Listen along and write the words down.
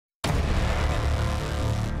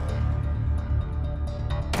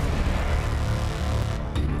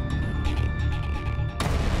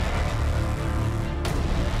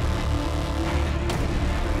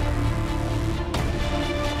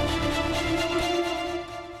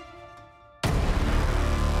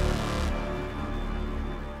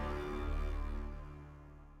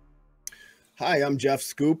Hi, I'm Jeff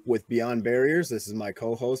Scoop with Beyond Barriers. This is my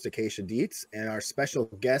co-host, Acacia Dietz, and our special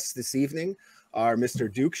guests this evening are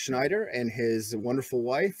Mr. Duke Schneider and his wonderful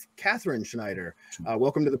wife, Catherine Schneider.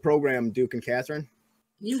 Welcome to the program, Duke and Catherine.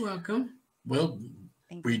 You're welcome. Well,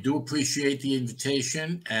 we do appreciate the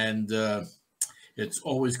invitation, and it's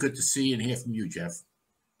always good to see and hear from you, Jeff.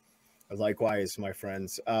 Likewise, my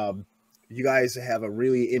friends. You guys have a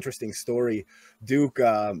really interesting story. Duke,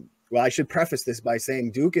 well, I should preface this by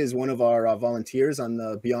saying Duke is one of our volunteers on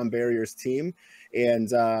the Beyond Barriers team, and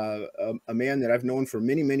a man that I've known for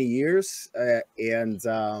many, many years, and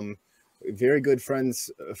very good friends,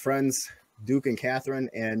 Duke and Catherine.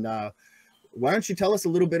 And why don't you tell us a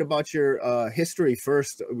little bit about your history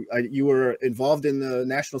first? You were involved in the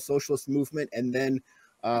National Socialist movement, and then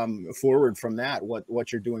forward from that,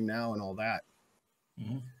 what you're doing now and all that.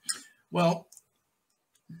 Mm-hmm. Well,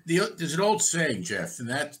 there's an old saying, Jeff, and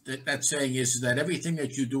that saying is that everything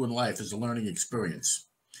that you do in life is a learning experience.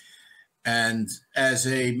 And as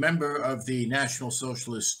a member of the National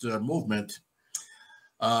Socialist movement,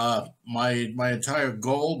 my entire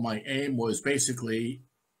goal, my aim was basically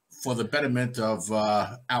for the betterment of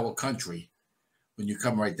our country, when you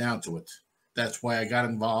come right down to it. That's why I got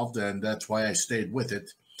involved, and that's why I stayed with it.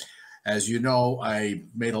 As you know, I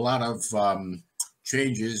made a lot of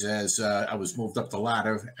changes as I was moved up the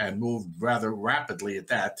ladder, and moved rather rapidly at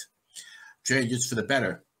that. Changes for the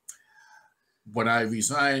better. When I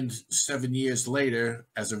resigned 7 years later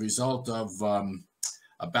as a result of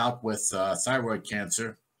a bout with thyroid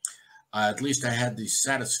cancer, at least I had the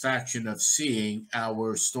satisfaction of seeing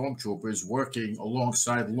our stormtroopers working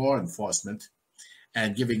alongside law enforcement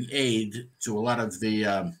and giving aid to a lot of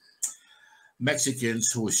the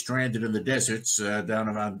Mexicans who were stranded in the deserts down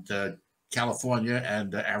around California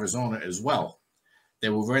and Arizona as well. They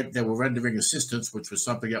were rendering assistance, which was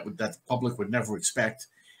something that the public would never expect.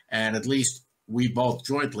 And at least we both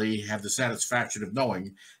jointly have the satisfaction of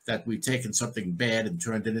knowing that we've taken something bad and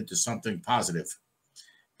turned it into something positive.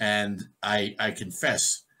 And I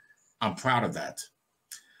confess, I'm proud of that.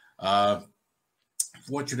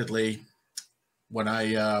 Fortunately, when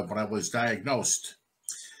I was diagnosed,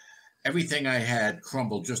 everything I had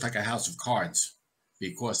crumbled just like a house of cards,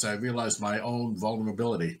 because I realized my own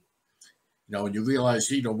vulnerability. You know, when you realize,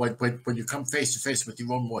 when you come face to face with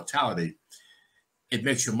your own mortality, it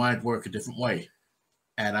makes your mind work a different way.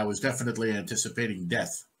 And I was definitely anticipating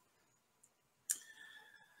death.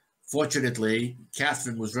 Fortunately,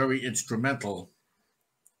 Catherine was very instrumental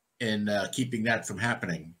in keeping that from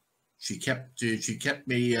happening. She kept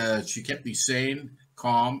me sane,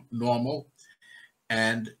 calm, normal,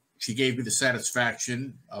 and she gave me the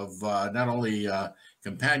satisfaction of not only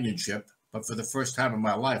companionship, but for the first time in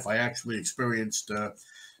my life, I actually experienced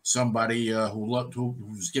somebody who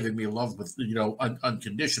was giving me love with,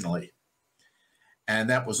 unconditionally. And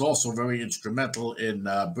that was also very instrumental in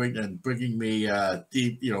bringing me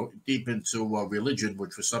deep into religion,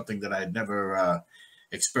 which was something that I had never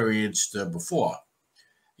experienced before.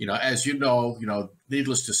 As you know,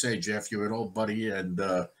 needless to say, Jeff, you're an old buddy, and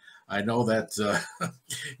I know that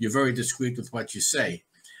you're very discreet with what you say.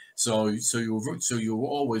 So you were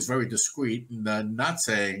always very discreet, and not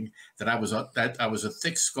saying that I was a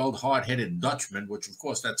thick-skulled, hard-headed Dutchman, which of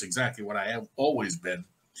course that's exactly what I have always been.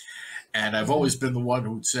 And I've always been the one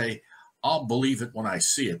who'd say, "I'll believe it when I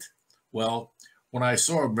see it." Well, when I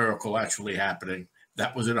saw a miracle actually happening,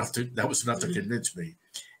 that was enough to convince me.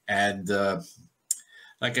 And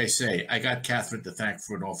like I say, I got Catherine to thank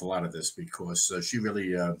for an awful lot of this, because she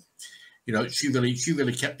really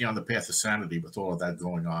kept me on the path of sanity with all of that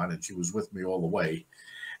going on, and she was with me all the way.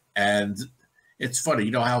 And it's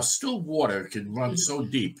funny, how still water can run so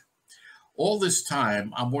deep. All this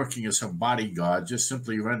time, I'm working as her bodyguard, just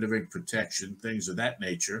simply rendering protection, things of that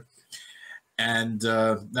nature, and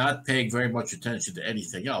not paying very much attention to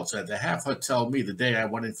anything else. And to have her tell me the day I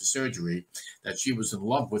went in for surgery that she was in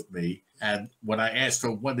love with me, and when I asked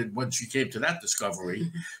her when she came to that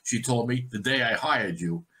discovery, she told me the day I hired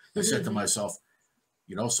you. I said to myself,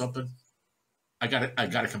 you know something? I got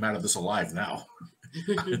to come out of this alive now.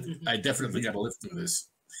 I definitely got to live through this.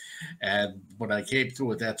 And when I came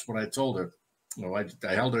through it, that's when I told her.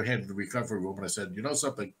 I held her hand in the recovery room, and I said, you know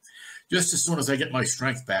something? Just as soon as I get my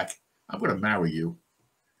strength back, I'm going to marry you.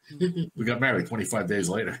 We got married 25 days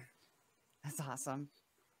later. That's awesome.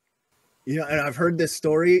 And I've heard this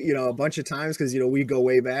story, a bunch of times, because, we go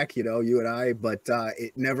way back, you and I, but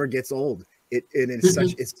it never gets old. It's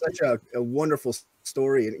such a wonderful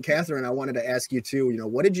story. And Catherine, I wanted to ask you too,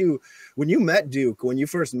 when you met Duke, when you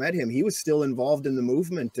first met him, he was still involved in the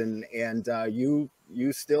movement, and you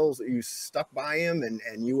stuck by him,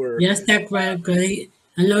 and you were. Yes, that's right.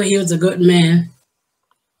 I know he was a good man.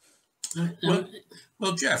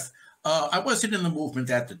 Well, Jeff, I wasn't in the movement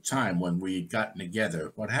at the time when we had gotten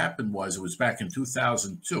together. What happened was it was back in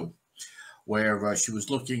 2002, where she was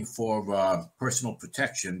looking for personal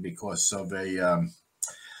protection because of a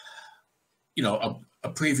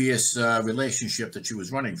previous relationship that she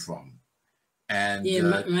was running from. And yeah,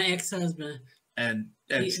 my ex-husband. And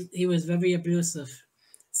he was very abusive,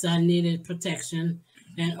 so I needed protection.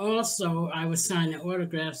 And also, I was signing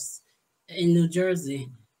autographs in New Jersey,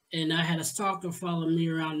 and I had a stalker follow me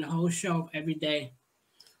around the whole show every day.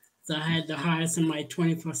 So I had to hire somebody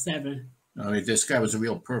 24/7. I mean, this guy was a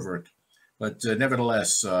real pervert, but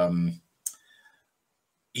nevertheless,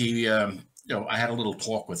 he, I had a little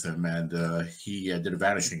talk with him, and he did a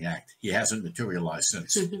vanishing act. He hasn't materialized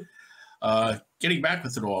since. Getting back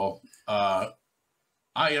with it all,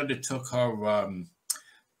 I undertook her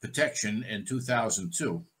protection in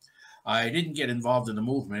 2002. I didn't get involved in the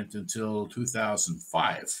movement until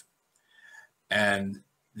 2005. And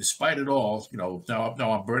despite it all, now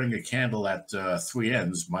I'm burning a candle at three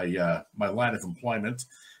ends, my line of employment,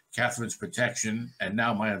 Catherine's protection, and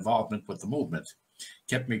now my involvement with the movement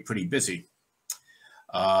kept me pretty busy.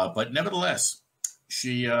 But nevertheless,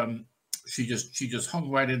 she just hung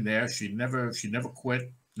right in there. She never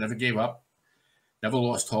quit, never gave up, never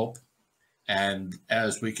lost hope. And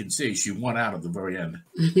as we can see, she won out at the very end.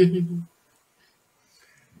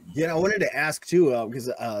 Yeah, I wanted to ask too, because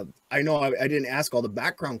I know I didn't ask all the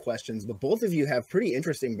background questions, but both of you have pretty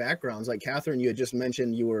interesting backgrounds. Like Catherine, you had just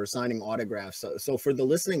mentioned you were signing autographs. So for the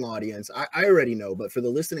listening audience, I already know, but for the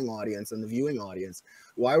listening audience and the viewing audience,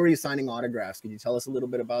 why were you signing autographs? Could you tell us a little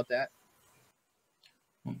bit about that?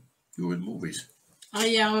 You were in movies. Oh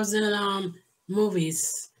yeah, I was in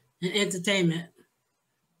movies and entertainment,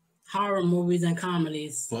 horror movies and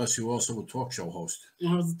comedies. Plus, you also were a talk show host.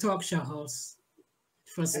 I was a talk show host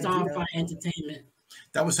for Starfire Entertainment.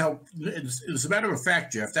 That was how, as a matter of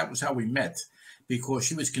fact, Jeff, that was how we met, because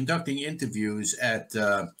she was conducting interviews at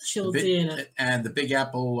and the Big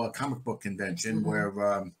Apple comic book convention,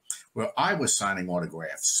 where I was signing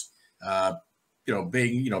autographs.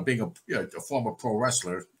 Being a former pro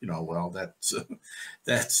wrestler, that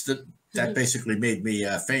basically made me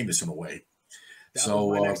famous in a way.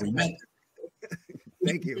 We met.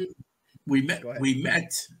 Thank you. We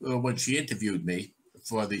met when she interviewed me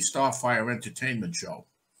for the Starfire Entertainment show.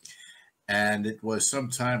 And it was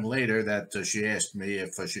sometime later that she asked me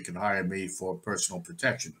if she could hire me for personal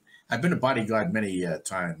protection. I've been a bodyguard many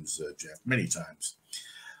times, Jeff, many times.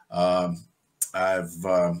 I've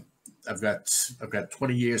got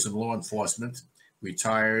 20 years in law enforcement,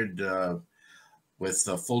 retired with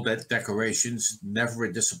full decorations, never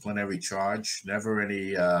a disciplinary charge, never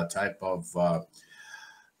any type of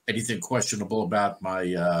anything questionable about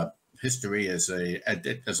my history as a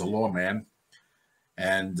lawman.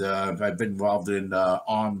 And I've been involved in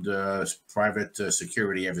armed private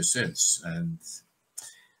security ever since. And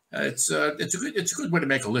it's a good way to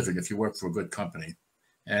make a living if you work for a good company.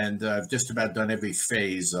 And I've just about done every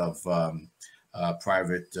phase of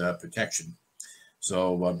private protection.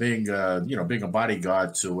 So being a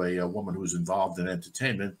bodyguard to a woman who's involved in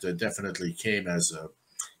entertainment definitely came as it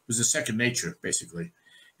was a second nature, basically.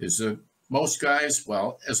 Most guys,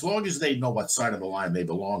 well, as long as they know what side of the line they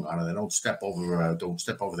belong on, and they don't step over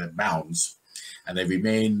their bounds, and they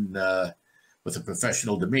remain with a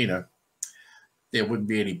professional demeanor, there wouldn't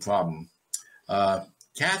be any problem.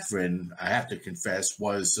 Catherine, I have to confess,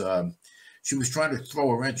 she was trying to throw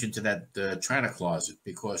a wrench into that china closet,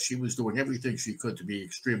 because she was doing everything she could to be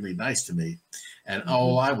extremely nice to me, and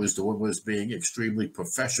all I was doing was being extremely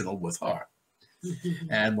professional with her.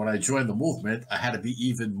 And when I joined the movement, I had to be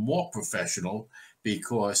even more professional,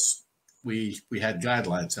 because we had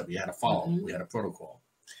guidelines that we had to follow. We had a protocol.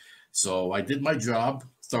 So I did my job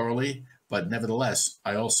thoroughly, but nevertheless,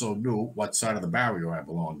 I also knew what side of the barrier I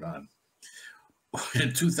belonged on.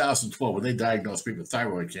 In 2012, when they diagnosed me with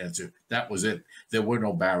thyroid cancer, that was it. There were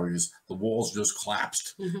no barriers. The walls just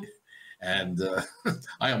collapsed. And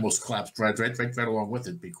I almost collapsed right along with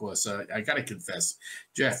it, because I got to confess,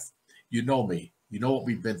 Jeff, you know me. You know what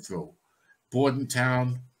we've been through.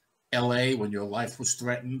 Bordentown, LA, when your life was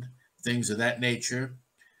threatened, things of that nature.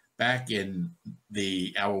 Back in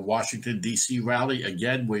our Washington, D.C. rally,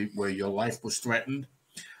 again, where your life was threatened,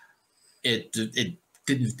 it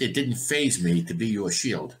didn't faze me to be your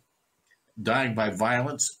shield. Dying by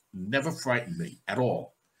violence never frightened me at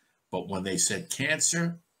all. But when they said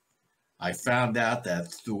cancer, I found out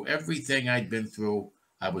that through everything I'd been through,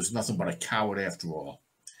 I was nothing but a coward after all,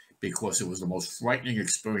 because it was the most frightening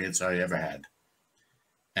experience I ever had.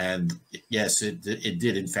 And yes, it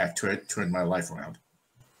did in fact turn my life around.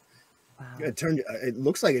 Wow. It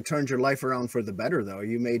looks like it turned your life around for the better, though.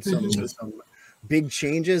 You made some big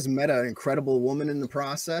changes, met an incredible woman in the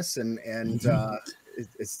process, and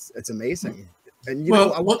it's amazing. And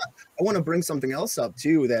I want to bring something else up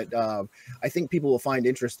too that I think people will find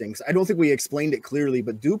interesting. I don't think we explained it clearly,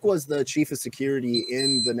 but Duke was the chief of security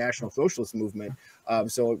in the National Socialist Movement.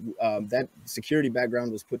 So that security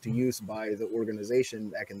background was put to use by the organization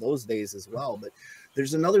back in those days as well. But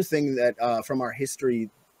there's another thing that from our history,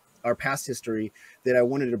 our past history, that I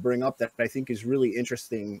wanted to bring up that I think is really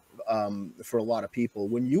interesting for a lot of people.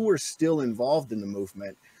 When you were still involved in the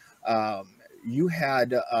movement, you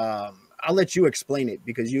had I'll let you explain it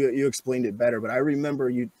because you explained it better, but I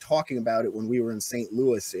remember you talking about it when we were in St.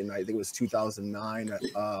 Louis in, I think it was 2009,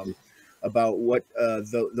 about what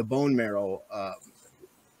the bone marrow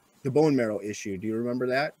issue. Do you remember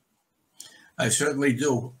that? I certainly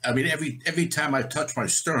do. I mean, every time I touch my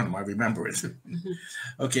sternum, I remember it.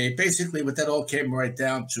 Okay, basically, what that all came right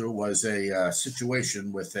down to was a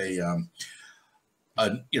situation with a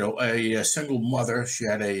single mother. She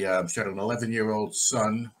had an 11-year-old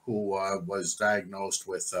son who was diagnosed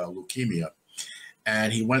with leukemia,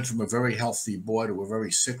 and he went from a very healthy boy to a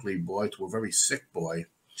very sickly boy to a very sick boy.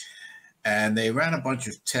 And they ran a bunch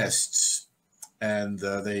of tests, and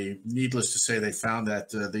needless to say, they found that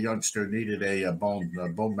the youngster needed a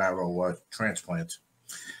bone marrow transplant.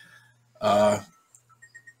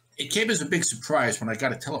 It came as a big surprise when I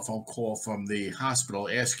got a telephone call from the hospital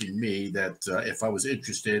asking me that if I was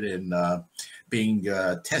interested in being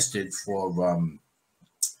tested for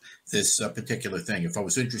this particular thing, if I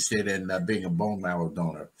was interested in being a bone marrow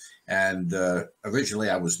donor. And originally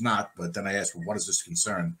I was not, but then I asked, well, what does this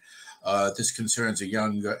concern? This concerns a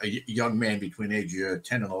young man between age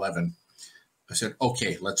 10 and 11. I said,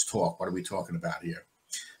 okay, let's talk. What are we talking about here?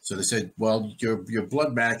 So they said, well, your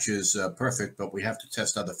blood match is perfect, but we have to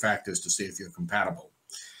test other factors to see if you're compatible.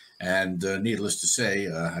 And needless to say,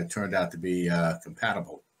 I turned out to be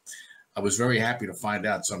compatible. I was very happy to find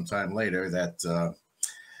out sometime later that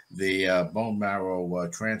the bone marrow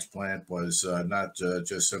transplant was not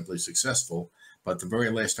just simply successful, but the very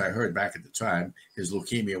last I heard back at the time, his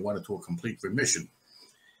leukemia went into a complete remission.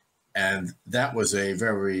 And that was a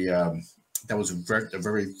very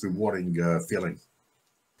rewarding feeling.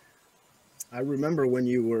 I remember when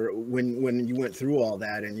you went through all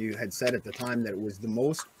that, and you had said at the time that it was the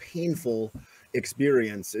most painful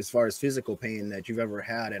experience as far as physical pain that you've ever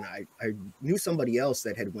had. And I knew somebody else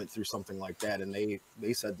that had went through something like that, and they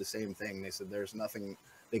said the same thing. They said there's nothing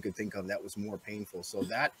they could think of that was more painful. So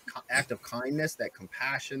that act of kindness, that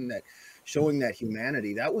compassion, that showing that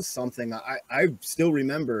humanity, that was something I still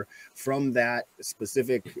remember from that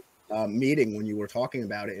specific meeting when you were talking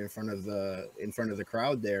about it in front of the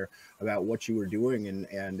crowd there about what you were doing,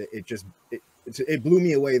 and it blew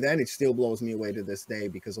me away then. It still blows me away to this day,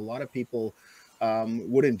 because a lot of people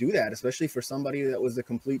wouldn't do that, especially for somebody that was a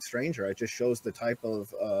complete stranger. It just shows the type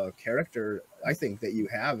of character I think that you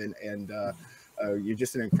have, and you're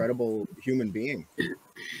just an incredible human being.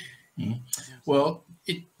 Mm-hmm. Well,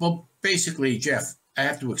 basically, Jeff, I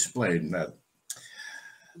have to explain that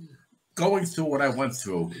going through what I went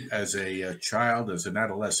through as a child, as an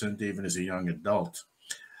adolescent, even as a young adult,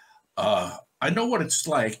 I know what it's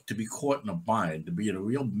like to be caught in a bind, to be in a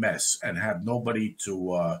real mess and have nobody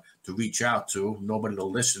to reach out to, nobody to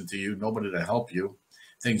listen to you, nobody to help you,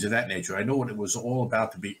 things of that nature. I know what it was all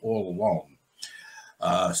about to be all alone,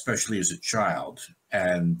 especially as a child.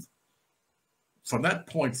 And from that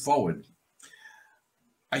point forward,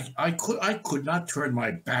 I could not turn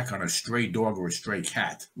my back on a stray dog or a stray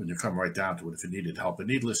cat when you come right down to it if it needed help. And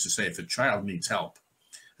needless to say, if a child needs help,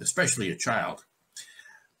 especially a child,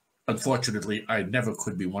 unfortunately, I never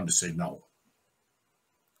could be one to say no.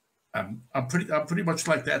 I'm pretty much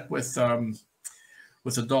like that with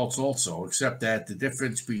adults also, except that the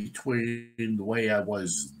difference between the way I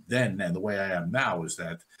was then and the way I am now is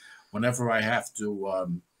that whenever I have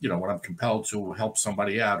to, when I'm compelled to help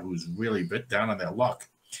somebody out who's really bit down on their luck,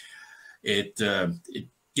 it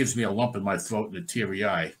gives me a lump in my throat and a teary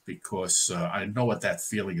eye, because I know what that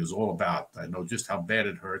feeling is all about. I know just how bad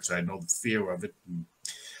it hurts. I know the fear of it. And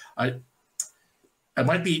I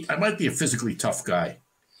might be a physically tough guy,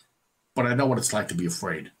 but I know what it's like to be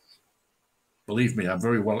afraid. Believe me,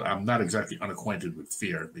 I'm not exactly unacquainted with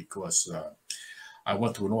fear, because I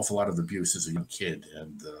went through an awful lot of abuse as a young kid,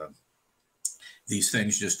 and these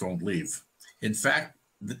things just don't leave. In fact,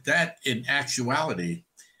 that in actuality,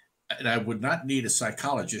 and I would not need a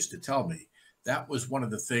psychologist to tell me, that was one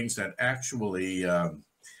of the things that actually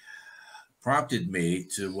prompted me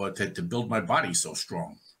to build my body so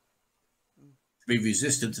strong, to be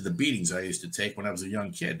resistant to the beatings I used to take when I was a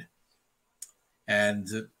young kid. And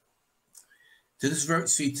to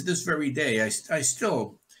this very day, I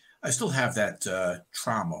still have that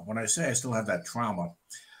trauma. When I say I still have that trauma,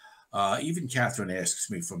 even Catherine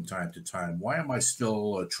asks me from time to time, why am I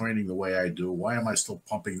still training the way I do? Why am I still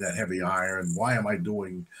pumping that heavy iron? Why am I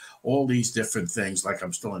doing all these different things like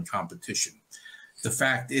I'm still in competition? The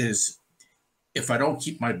fact is, if I don't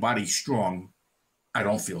keep my body strong, I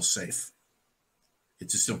don't feel safe.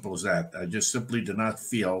 It's as simple as that. I just simply do not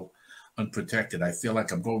feel unprotected. I feel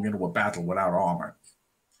like I'm going into a battle without armor.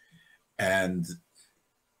 And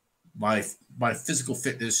my physical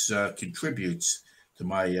fitness contributes to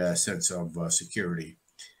my sense of security.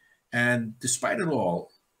 And despite it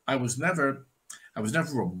all, I was never a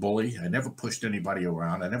bully. I never pushed anybody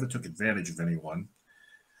around. I never took advantage of anyone.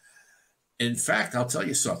 In fact, I'll tell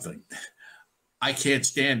you something. I can't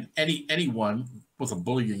stand anyone with a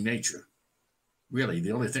bullying nature. Really,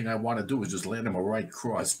 the only thing I want to do is just land him a right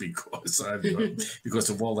cross because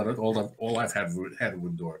of all I've had to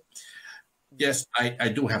endure. Yes, I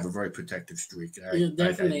do have a very protective streak.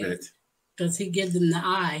 Definitely. I admit it. Because he gives them the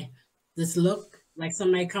eye, this look like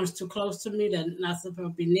somebody comes too close to me that's not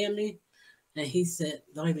supposed to be near me, and he said,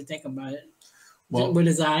 "Don't even think about it." Well, with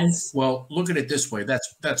his eyes. Well, look at it this way.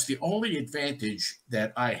 That's the only advantage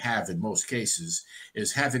that I have in most cases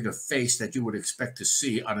is having a face that you would expect to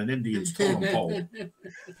see on an Indian's totem pole.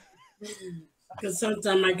 Because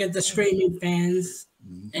sometimes I get the screaming fans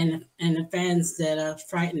and the fans that are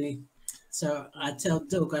frightening. So I tell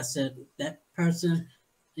Duke, I said, that person,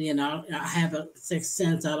 I have a sixth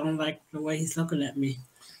sense. I don't like the way he's looking at me.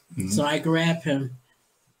 So I grab him,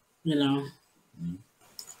 Oh,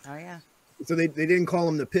 yeah. So they didn't call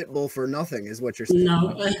him the pit bull for nothing, is what you're saying.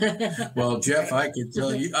 No. Well, Jeff, I could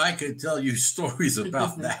tell you stories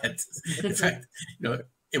about that. In fact,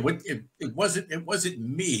 it wasn't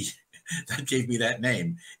me that gave me that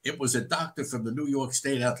name. It was a doctor from the New York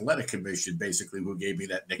State Athletic Commission, basically, who gave me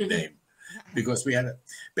that nickname. Because we had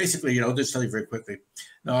basically, just tell you very quickly.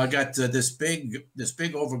 Now I got this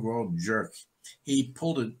big overgrown jerk. He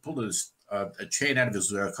pulled a chain out of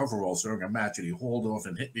his coveralls during a match, and he hauled off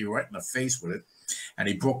and hit me right in the face with it, and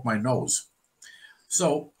he broke my nose.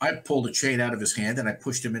 So I pulled a chain out of his hand and I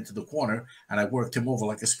pushed him into the corner, and I worked him over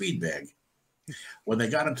like a speed bag. When they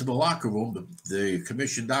got into the locker room, the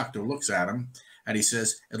commission doctor looks at him and he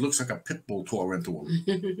says, "It looks like a pit bull tore into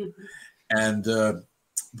him." And the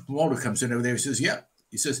promoter comes in over there. He says, "Yeah."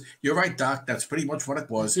 He says, "You're right, Doc. That's pretty much what it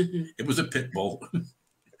was. It was a pit bull."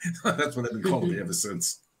 That's what I've been calling me ever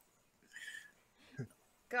since.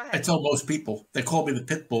 Go ahead. I tell most people they call me the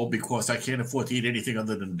pit bull because I can't afford to eat anything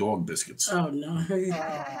other than dog biscuits. Oh, no.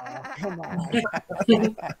 Come on.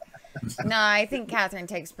 No, I think Catherine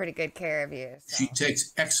takes pretty good care of you. So. She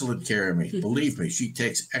takes excellent care of me. Believe me, she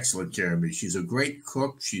takes excellent care of me. She's a great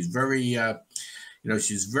cook. She's very,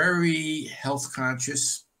 she's very health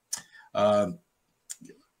conscious. I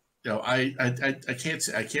can't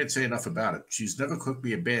say enough about it. She's never cooked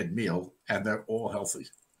me a bad meal, and they're all healthy.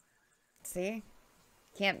 See?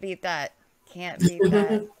 Can't beat that. Can't beat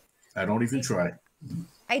that. I don't even try.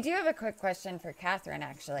 I do have a quick question for Catherine,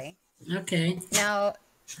 actually. Okay. Now,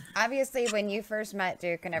 obviously, when you first met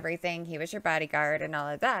Duke and everything, he was your bodyguard and all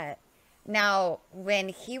of that. Now, when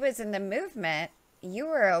he was in the movement, you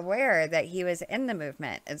were aware that he was in the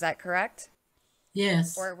movement. Is that correct?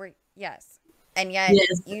 Yes. Yes. And yet,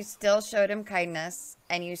 you still showed him kindness,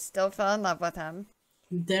 and you still fell in love with him.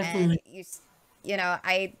 Definitely. And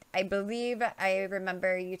I believe I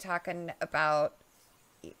remember you talking about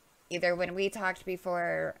either when we talked before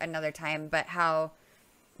or another time, but how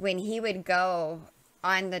when he would go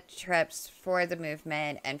on the trips for the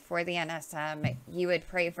movement and for the NSM, you would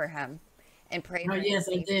pray for him and pray for him. Yes,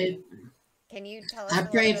 I did. Can you tell us I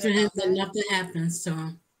prayed for him that that nothing happens to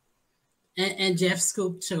him. And Jeff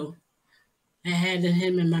Scoop, too. I had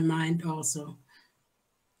him in my mind also.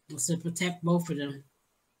 To protect both of them.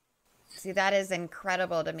 See, that is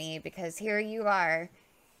incredible to me because here you are,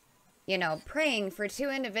 praying for two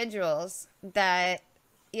individuals that,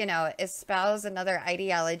 espouse another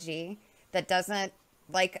ideology that doesn't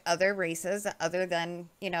like other races other than,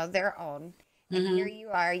 their own. And here you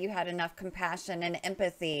are, you had enough compassion and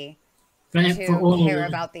empathy to care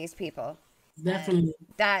about these people. Definitely. And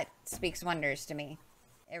that speaks wonders to me.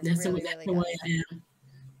 That's the way I am.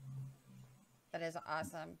 That is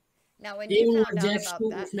awesome. Now, when Even you when found out Jeff about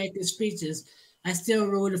Scoop that, was making speeches, I still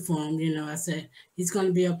rooted for him. I said, he's going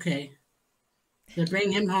to be okay. So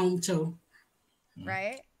bring him home, too.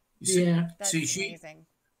 right? Yeah. That's amazing.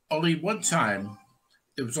 Only one time,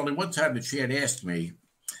 there was only one time that she had asked me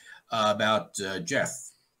about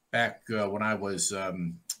Jeff back when I was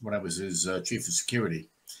his chief of security.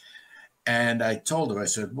 And I told her, I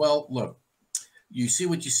said, well, look, you see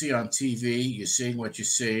what you see on TV, you're seeing what you're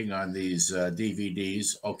seeing on these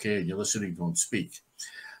DVDs, okay, and you're listening to them speak.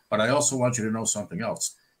 But I also want you to know something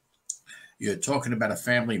else. You're talking about a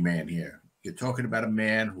family man here. You're talking about a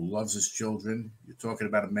man who loves his children. You're talking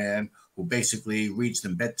about a man who basically reads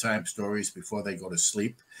them bedtime stories before they go to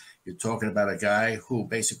sleep. You're talking about a guy who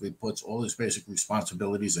basically puts all his basic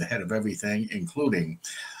responsibilities ahead of everything, including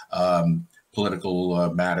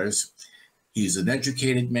political matters. He's an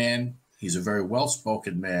educated man. He's a very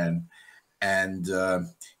well-spoken man. And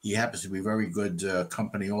he happens to be very good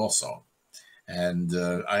company also. And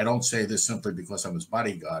I don't say this simply because I'm his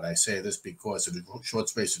bodyguard. I say this because in a short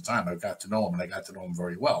space of time, I got to know him, and I got to know him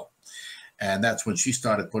very well. And that's when she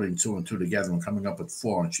started putting two and two together and coming up with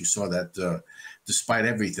four. And she saw that despite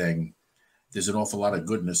everything, there's an awful lot of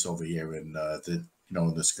goodness over here in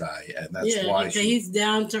in this guy. And that's why he's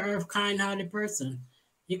down to earth, kind-hearted person.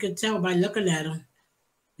 You can tell by looking at him.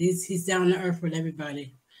 He's down to earth with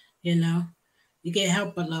everybody. You can't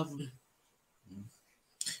help but love him.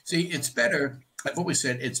 See, it's better. Like what we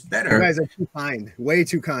said, it's better. You guys are too kind, way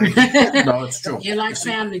too kind. No, it's true. You're like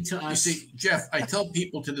family to us. You see, Jeff, I tell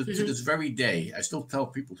people to this very day, I still tell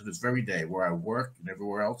people to this very day where I work and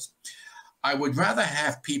everywhere else, I would rather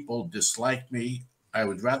have people dislike me. I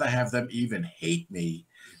would rather have them even hate me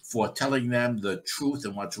for telling them the truth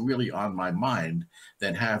and what's really on my mind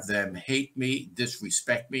than have them hate me,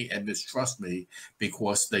 disrespect me, and mistrust me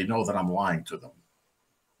because they know that I'm lying to them.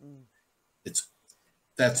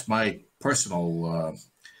 That's my personal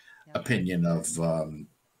opinion of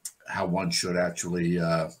how one should actually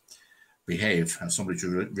behave, how somebody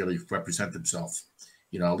should really represent themselves.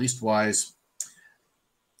 Leastwise,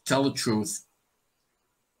 tell the truth.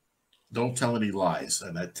 Don't tell any lies.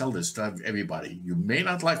 And I tell this to everybody. You may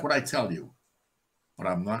not like what I tell you, but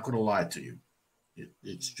I'm not going to lie to you.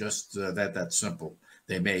 It's just that simple.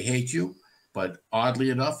 They may hate you, but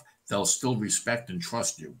oddly enough, they'll still respect and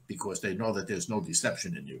trust you because they know that there's no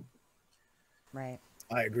deception in you. Right.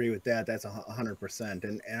 I agree with that. That's 100%.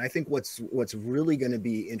 And I think what's really going to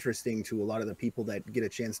be interesting to a lot of the people that get a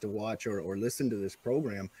chance to watch or listen to this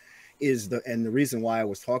program is the reason why I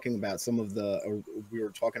was talking about we were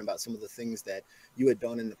talking about some of the things that you had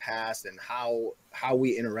done in the past and how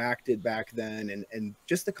we interacted back then and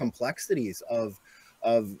just the complexities of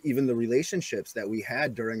even the relationships that we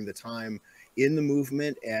had during the time in the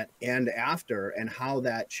movement and after, and how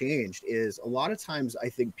that changed. Is a lot of times I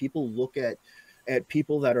think people look at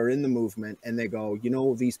people that are in the movement and they go,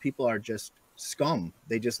 these people are just scum.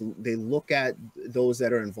 They look at those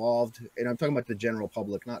that are involved, and I'm talking about the general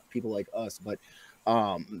public, not people like us, but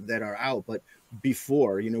that are out. But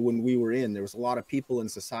before, when we were in, there was a lot of people in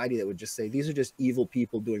society that would just say these are just evil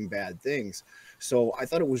people doing bad things. So I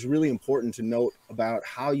thought it was really important to note about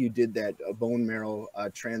how you did that bone marrow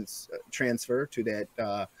transfer to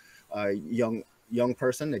that young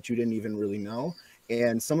person that you didn't even really know,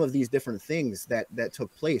 and some of these different things that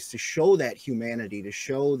took place to show that humanity, to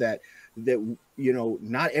show that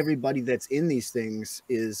not everybody that's in these things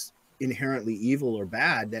is inherently evil or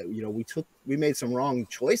bad, that we made some wrong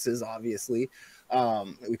choices, obviously.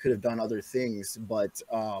 We could have done other things, but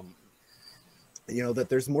that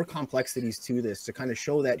there's more complexities to this, to kind of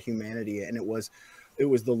show that humanity. And it was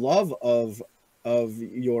the love of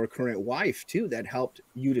your current wife too that helped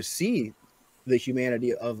you to see the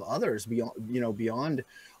humanity of others beyond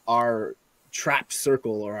our trapped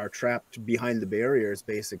circle or our trapped behind the barriers,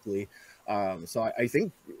 basically. So I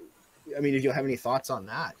think, if you have any thoughts on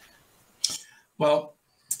that. Well,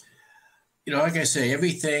 like I say,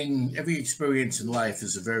 every experience in life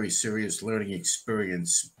is a very serious learning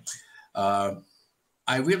experience. I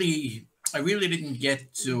really didn't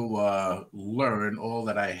get to learn all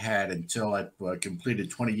that I had until I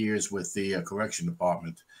completed 20 years with the correction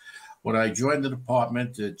department. When I joined the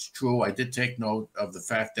department, it's true, I did take note of the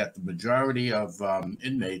fact that the majority of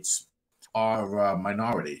inmates are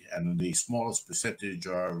minority, and the smallest percentage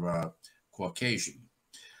are Caucasian.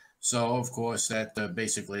 So, of course, that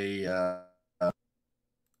basically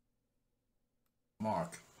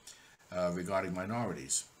mark regarding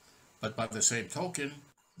minorities. But by the same token,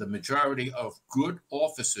 the majority of good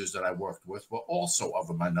officers that I worked with were also of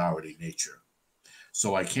a minority nature.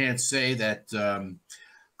 So I can't say that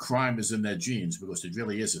crime is in their genes, because it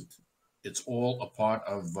really isn't. It's all a part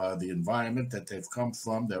of the environment that they've come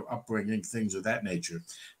from, their upbringing, things of that nature.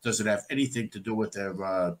 Doesn't have anything to do with their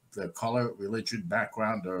color, religion,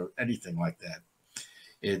 background, or anything like that.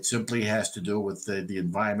 It simply has to do with the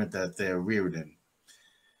environment that they're reared in.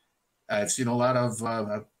 I've seen a lot of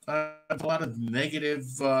negative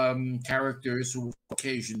characters who were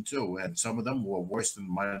Caucasian too, and some of them were worse than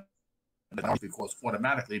because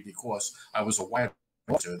automatically, because I was a white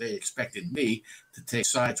officer, they expected me to take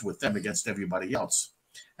sides with them against everybody else.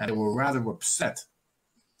 And they were rather upset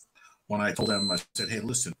when I told them, I said, hey,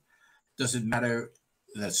 listen, doesn't matter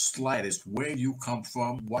the slightest where you come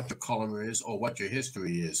from, what your color is, or what your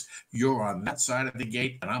history is. You're on that side of the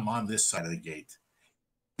gate, and I'm on this side of the gate.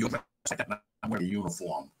 You're wearing a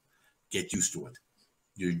uniform. Get used to it.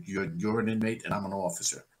 You're an inmate, and I'm an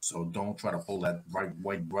officer. So don't try to pull that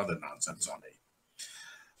white brother nonsense on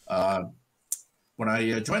me. When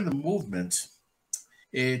I joined the movement,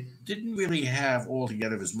 it didn't really have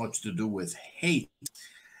altogether as much to do with hate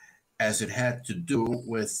as it had to do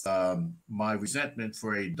with my resentment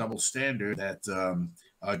for a double standard that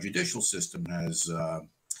our judicial system has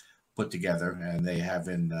put together, and they have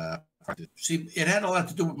in practice. See, it had a lot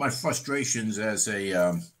to do with my frustrations as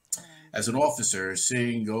an officer,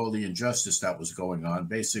 seeing all the injustice that was going on.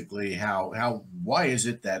 Basically, why is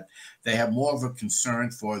it that they have more of a concern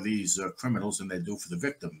for these criminals than they do for the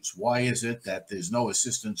victims? Why is it that there's no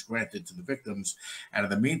assistance granted to the victims? And in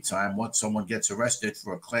the meantime, once someone gets arrested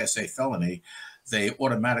for a Class A felony, they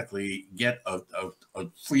automatically get a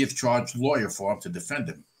free of charge lawyer for him to defend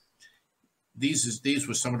him. These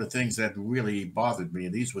were some of the things that really bothered me,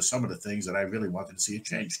 and these were some of the things that I really wanted to see a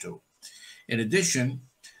change to. In addition,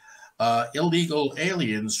 illegal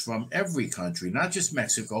aliens from every country, not just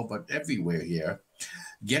Mexico, but everywhere here,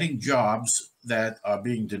 getting jobs that are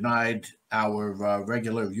being denied our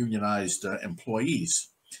regular unionized employees.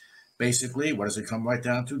 Basically, what does it come right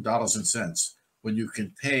down to? Dollars and cents. When you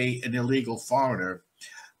can pay an illegal foreigner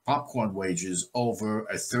popcorn wages over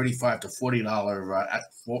a $35 to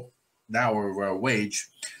 $40 an hour wage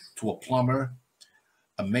to a plumber,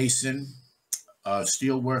 a mason, a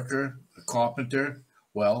steel worker, a carpenter,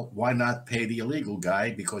 well, why not pay the illegal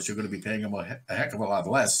guy? Because you're going to be paying him a heck of a lot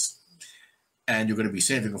less, and you're going to be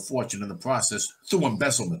saving a fortune in the process through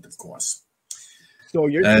embezzlement, of course. So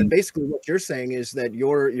basically what you're saying is that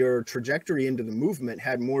your trajectory into the movement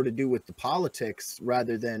had more to do with the politics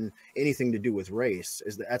rather than anything to do with race.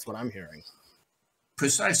 That's what I'm hearing?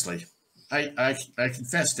 Precisely. I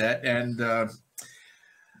confess that, and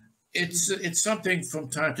it's something from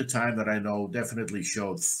time to time that I know definitely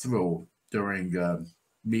showed through during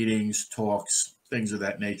meetings, talks, things of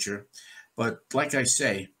that nature. But like I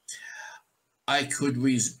say, I could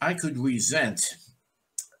resent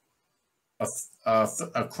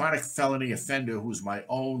a chronic felony offender who's my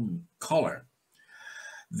own color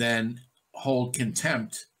than hold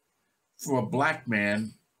contempt for a black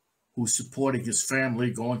man who's supporting his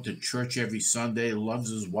family, going to church every Sunday, loves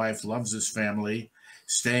his wife, loves his family,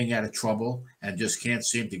 staying out of trouble, and just can't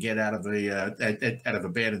seem to get out of a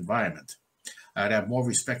bad environment. I'd have more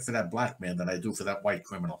respect for that black man than I do for that white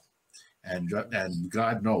criminal. And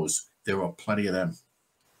God knows there are plenty of them.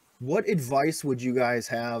 What advice would you guys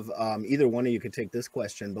have? Either one of you could take this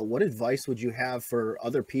question, but what advice would you have for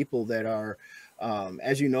other people that are,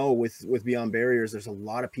 as you know, with Beyond Barriers, there's a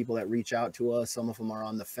lot of people that reach out to us. Some of them are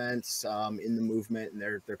on the fence in the movement, and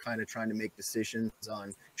they're kind of trying to make decisions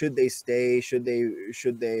on should they stay, should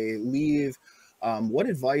they leave. What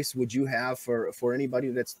advice would you have for anybody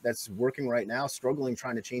that's working right now, struggling,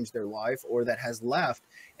 trying to change their life, or that has left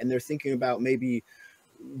and they're thinking about maybe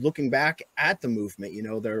looking back at the movement? You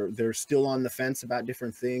know, they're still on the fence about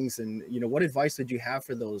different things, and you know, what advice would you have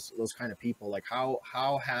for those kind of people? Like how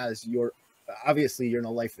has obviously your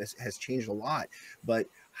life has changed a lot, but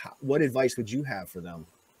what advice would you have for them?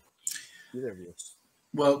 Either of you.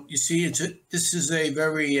 Well, you see, this is a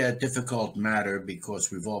very difficult matter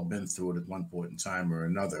because we've all been through it at one point in time or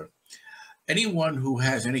another. Anyone who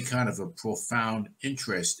has any kind of a profound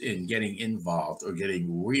interest in getting involved or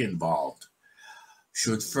getting re-involved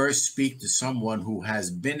should first speak to someone who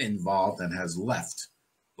has been involved and has left,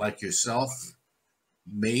 like yourself,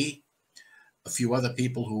 me, a few other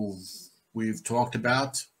people who we've talked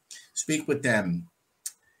about. Speak with them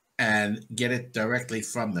and get it directly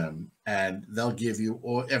from them, and they'll give you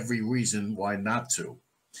every reason why not to.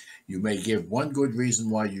 You may give one good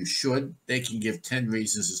reason why you should. They can give 10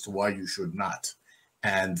 reasons as to why you should not,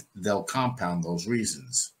 and they'll compound those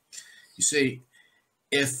reasons. You see,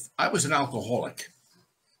 if I was an alcoholic,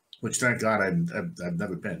 which thank God I've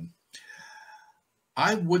never been,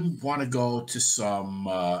 I wouldn't want to go to some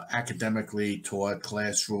academically taught,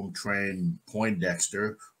 classroom trained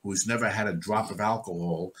Poindexter who's never had a drop of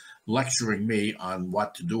alcohol lecturing me on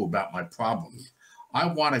what to do about my problem. I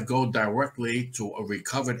want to go directly to a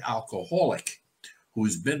recovered alcoholic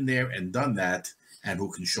who's been there and done that and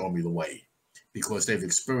who can show me the way because they've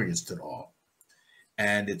experienced it all.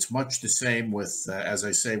 And it's much the same with, as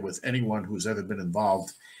I say, with anyone who's ever been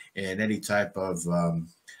involved in any type of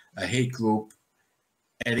a hate group,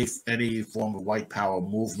 any form of white power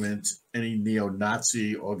movement, any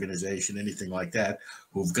neo-Nazi organization, anything like that,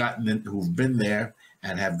 who've been there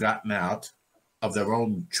and have gotten out of their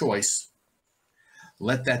own choice,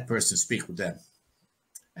 let that person speak with them,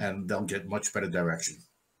 and they'll get much better direction.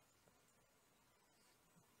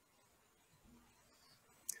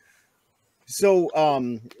 So,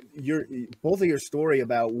 your both of your story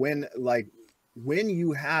about when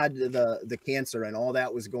you had the cancer and all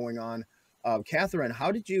that was going on, Catherine,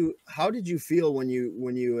 how did you feel when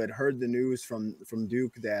you had heard the news from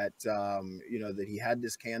Duke that that he had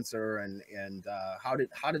this cancer, and how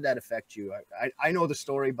did that affect you? I know the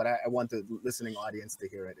story, but I want the listening audience to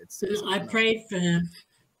hear it. I prayed for him,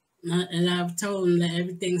 and I've told him that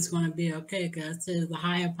everything's going to be okay, because I said the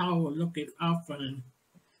higher power looking out for him.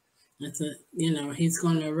 I said, he's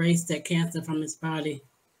going to erase that cancer from his body.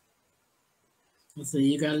 I said,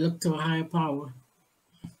 you got to look to a higher power.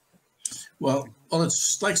 Well,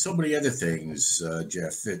 it's like so many other things,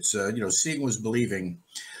 Jeff. It's, seeing was believing.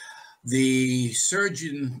 The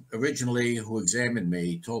surgeon originally who examined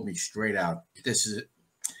me told me straight out, this is it.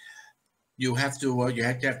 You have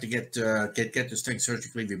to get this thing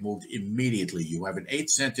surgically removed immediately. You have an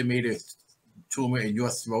 8-centimeter tumor in your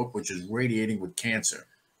throat, which is radiating with cancer.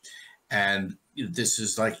 And this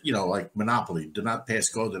is like Monopoly. Do not pass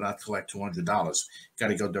go. Do not collect $200. Got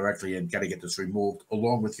to go directly in. Got to get this removed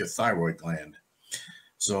along with your thyroid gland.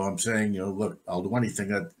 So I'm saying, look, I'll do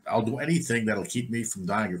anything that'll keep me from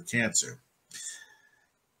dying of cancer.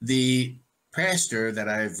 The pastor that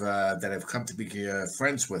I've come to be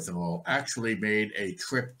friends with and all actually made a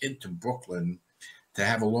trip into Brooklyn to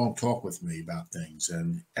have a long talk with me about things.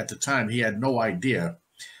 And at the time, he had no idea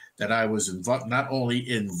that I was not only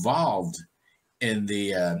involved in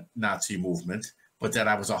the Nazi movement, but that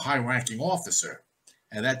I was a high-ranking officer.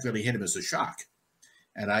 And that really hit him as a shock.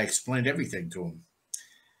 And I explained everything to him.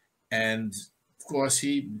 And, of course,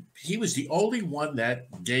 he was the only one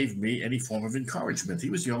that gave me any form of encouragement.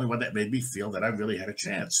 He was the only one that made me feel that I really had a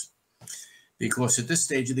chance. Because at this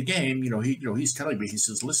stage of the game, he's telling me, he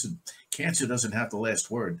says, listen, cancer doesn't have the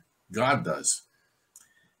last word. God does.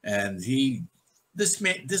 And this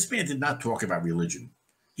man did not talk about religion.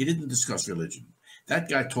 He didn't discuss religion. That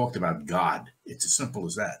guy talked about God. It's as simple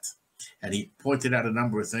as that. And he pointed out a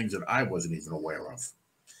number of things that I wasn't even aware of.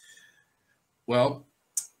 Well,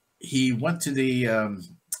 he went to the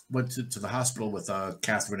hospital with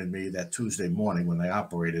Catherine and me that Tuesday morning when they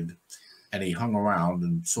operated, and he hung around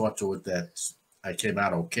and saw to it that I came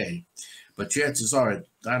out okay. But chances are,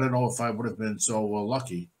 I don't know if I would have been so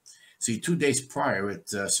lucky. See, 2 days prior at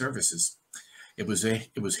services, it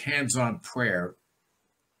was hands-on prayer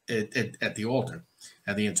at the altar,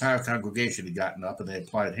 and the entire congregation had gotten up and they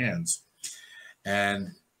applied hands.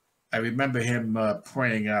 And I remember him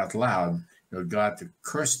praying out loud, God, to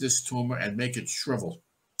curse this tumor and make it shrivel.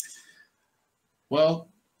 Well,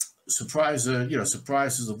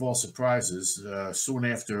 surprises of all surprises. Soon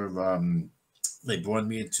after they brought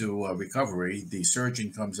me into recovery, the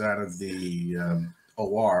surgeon comes out of the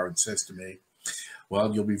OR and says to me,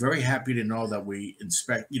 well, you'll be very happy to know that we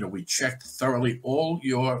checked thoroughly all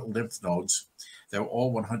your lymph nodes. They're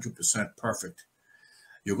all 100% perfect.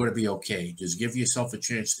 You're going to be okay. Just give yourself a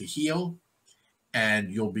chance to heal,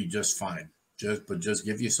 and you'll be just fine. Just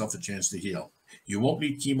give yourself a chance to heal. You won't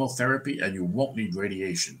need chemotherapy, and you won't need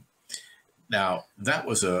radiation. Now, that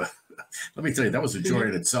was let me tell you, that was a joy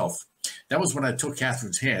in itself. That was when I took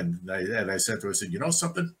Catherine's hand, and I said to her, I said, you know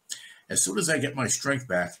something? As soon as I get my strength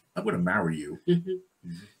back, I'm going to marry you.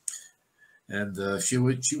 Mm-hmm. And she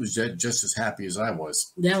was just as happy as I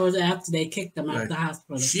was. That was after they kicked them out of the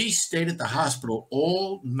hospital. She stayed at the hospital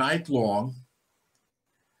all night long.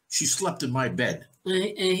 She slept in my bed.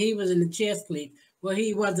 And he was in the chair sleep. Well,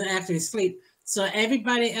 he wasn't actually asleep. So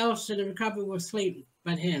everybody else in the recovery was asleep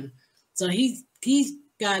but him. So he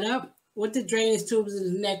got up with the drainage tubes in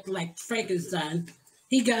his neck like Frankenstein.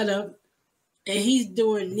 He got up. And he's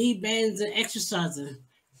doing knee bends and exercising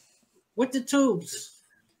with the tubes.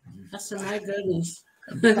 I said, my goodness.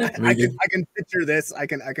 I can picture this. I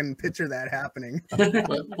can picture that happening.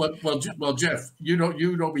 well, Jeff, you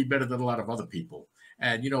know me better than a lot of other people,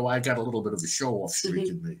 and I got a little bit of a show-off streak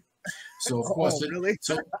in me. So of course, really?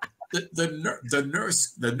 So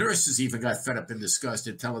the nurses even got fed up and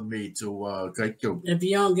disgusted, telling me to if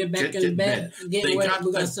you don't get back in bed, we're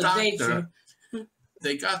gonna sedate you.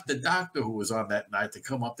 They got the doctor who was on that night to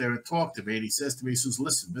come up there and talk to me. And he says to me, he says,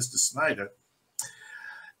 listen, Mr. Schneider,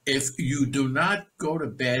 if you do not go to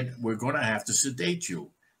bed, we're going to have to sedate you.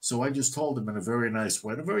 So I just told him in a very nice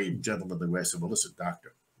way, in a very gentlemanly way, I said, well, listen,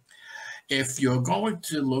 doctor, if you're going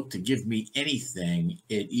to look to give me anything,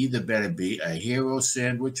 it either better be a hero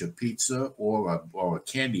sandwich, a pizza, or a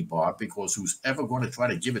candy bar, because who's ever going to try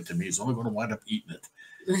to give it to me is only going to wind up eating it.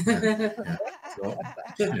 Yeah. So,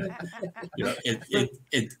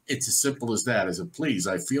 it's as simple as that. I said, please,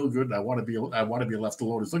 I feel good. And I want to be left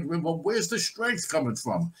alone. It's like, well, where's the strength coming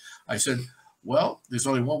from? I said, well, there's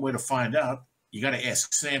only one way to find out. You got to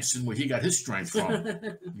ask Samson where he got his strength from.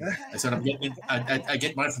 I said, I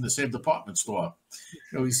get mine from the same department store.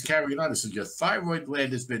 He's carrying on. I said, your thyroid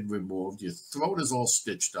gland has been removed. Your throat is all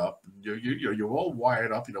stitched up. You're all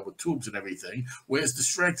wired up, with tubes and everything. Where's the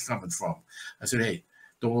strength coming from? I said, hey,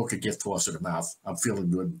 don't look a gift horse in the mouth. I'm feeling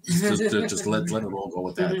good. Just let it all go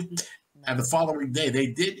with that. And the following day, they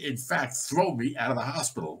did, in fact, throw me out of the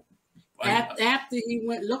hospital. After he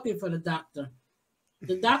went looking for the doctor.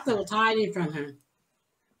 The doctor was hiding from him.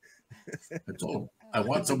 I told him, I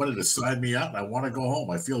want somebody to sign me out, and I want to go home.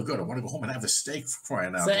 I feel good. I want to go home and have a steak, for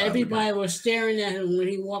crying out loud. So everybody was staring at him when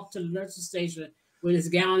he walked to the nursing station with his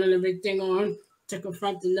gown and everything on to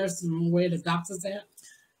confront the nurses from where the doctor's at.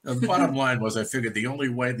 Now, the bottom line was, I figured the only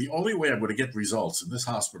way I'm going to get results in this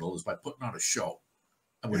hospital is by putting on a show.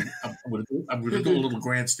 I'm going to do a little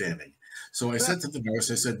grandstanding. So I said to the nurse,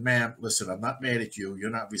 I said, ma'am, listen, I'm not mad at you. You're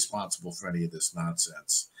not responsible for any of this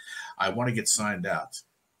nonsense. I want to get signed out.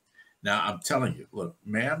 Now, I'm telling you, look,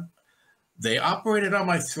 ma'am, they operated on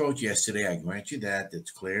my throat yesterday. I grant you that.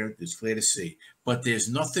 It's clear. It's clear to see. But there's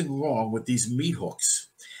nothing wrong with these meat hooks.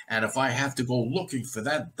 And if I have to go looking for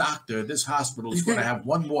that doctor, this hospital is going to have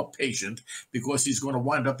one more patient because he's going to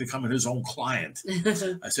wind up becoming his own client.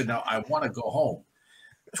 I said, now, I want to go home.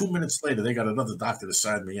 2 minutes later, they got another doctor to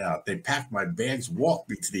sign me out. They packed my bags, walked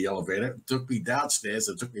me to the elevator, took me downstairs,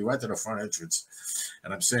 and took me right to the front entrance.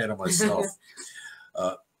 And I'm saying to myself,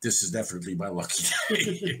 this is definitely my lucky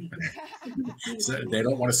day. So they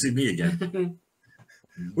don't want to see me again.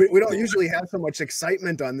 We don't usually have so much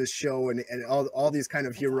excitement on this show and all these kind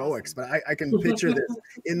of heroics, but I can picture this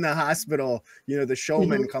in the hospital, the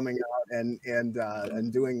showman coming out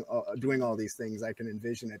and doing all these things. I can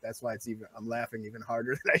envision it. That's why I'm laughing even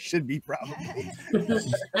harder than I should be, probably.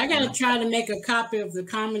 I got to try to make a copy of the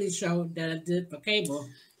comedy show that I did for cable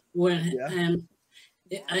when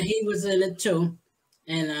he was in it too.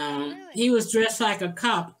 And he was dressed like a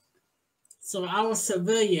cop. So I was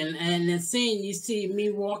civilian, and the scene you see me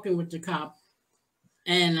walking with the cop,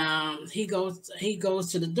 and he goes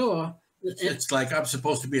to the door. It's like I'm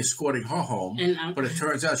supposed to be escorting her home, but it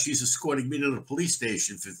turns out she's escorting me to the police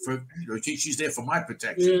station for she's there for my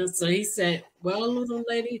protection. Yeah. So he said, "Well, little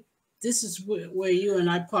lady, this is where you and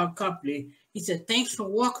I part company." He said, "Thanks for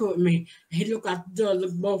walking with me." And he looked out the door,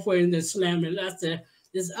 looked both ways, and then slammed it. I said,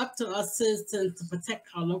 "It's up to us citizens to protect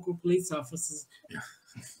our local police officers." Yeah.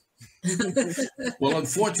 Well,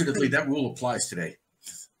 unfortunately, that rule applies today.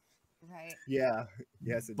 Right. Yeah.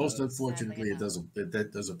 Yes. Most unfortunately, it doesn't.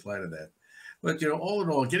 That does apply to that. But all in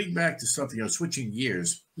all, getting back to something, switching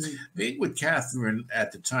gears, being with Catherine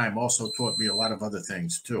at the time also taught me a lot of other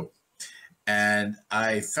things too. And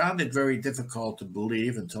I found it very difficult to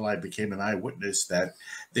believe until I became an eyewitness that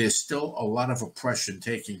there's still a lot of oppression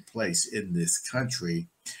taking place in this country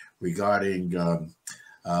regarding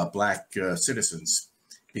Black citizens.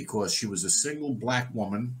 Because she was a single Black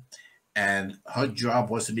woman and her job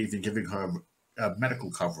wasn't even giving her medical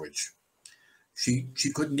coverage. She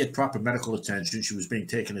couldn't get proper medical attention. She was being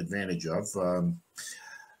taken advantage of.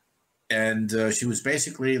 And she was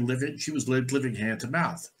basically living hand to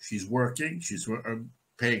mouth. She's working, she's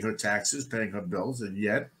paying her taxes, paying her bills, and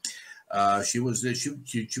yet she was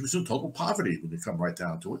in total poverty when you come right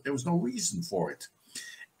down to it. There was no reason for it.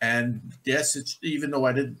 And yes, even though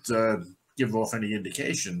I didn't give off any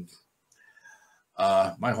indication,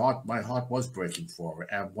 my heart was breaking for her.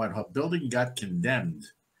 And when her building got condemned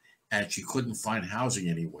and she couldn't find housing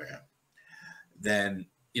anywhere, then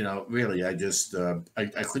really I just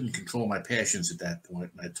I couldn't control my passions at that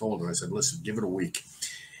point. And I told her, I said, listen, give it a week.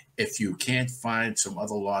 If you can't find some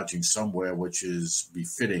other lodging somewhere which is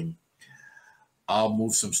befitting, I'll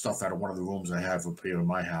move some stuff out of one of the rooms I have up here in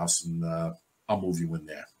my house, and I'll move you in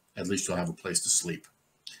there. At least you'll have a place to sleep.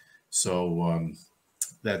 So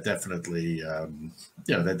that definitely,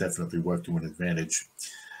 worked to an advantage.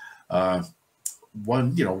 The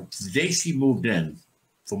day she moved in,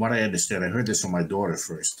 from what I understand, I heard this from my daughter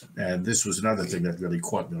first, and this was another thing that really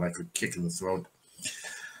caught me like a kick in the throat.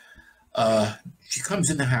 She comes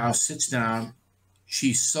in the house, sits down.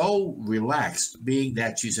 She's so relaxed, being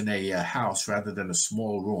that she's in a house rather than a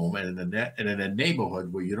small room, and in a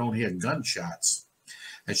neighborhood where you don't hear gunshots.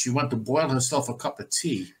 And she went to boil herself a cup of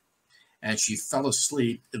tea, and she fell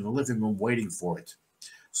asleep in the living room waiting for it.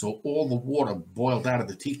 So all the water boiled out of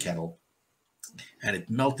the tea kettle, and it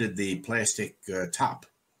melted the plastic top.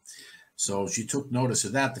 So she took notice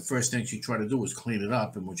of that. The first thing she tried to do was clean it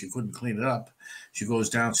up. And when she couldn't clean it up, she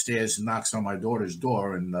goes downstairs and knocks on my daughter's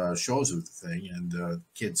door and shows her the thing. And the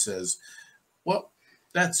kid says, well,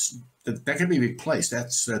 that can be replaced.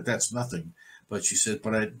 That's nothing. But she said,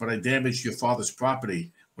 but I damaged your father's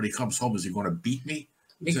property. When he comes home, is he going to beat me?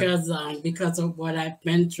 Because of what I've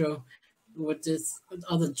been through with this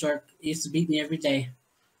other jerk. He used to beat me every day.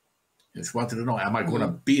 She wanted to know, am I going to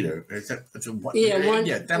beat her? That'll be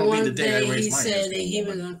the day I raise my hands. He said he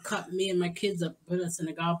was going to cut me and my kids up, put us in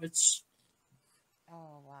the garbage.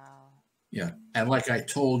 Oh, wow. Yeah, and like I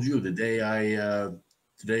told you, the day I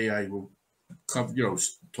cover,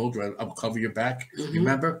 told you I'll cover your back. Mm-hmm.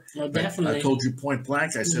 Remember? Oh, definitely. I told you point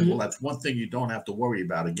blank. I said, well, that's one thing you don't have to worry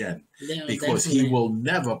about again, because he will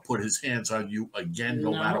never put his hands on you again,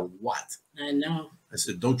 no matter what. I know. I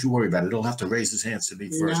said, don't you worry about it. He'll have to raise his hands to me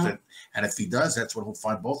first. No. And if he does, that's when he'll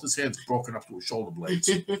find both his hands broken up to his shoulder blades.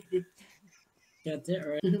 Got that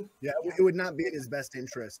right. Yeah, it would not be in his best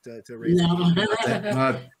interest to raise his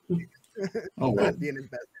hands. Oh, well. Not be in his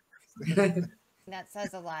best interest. That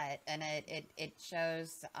says a lot. And it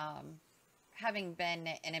shows, having been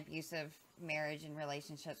in abusive marriage and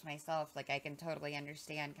relationships myself, like I can totally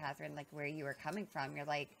understand, Catherine, like where you were coming from. You're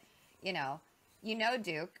like,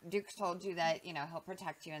 Duke's told you that, he'll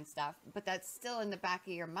protect you and stuff, but that's still in the back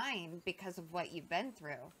of your mind because of what you've been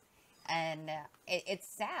through. And it's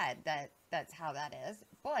sad that that's how that is.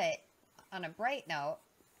 But on a bright note,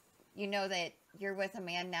 you know that you're with a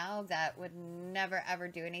man now that would never, ever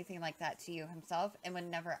do anything like that to you himself and would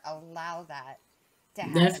never allow that to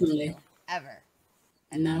happen to you, ever.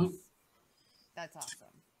 And that's awesome.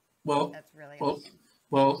 Well, that's really awesome.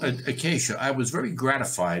 Well, Acacia, I was very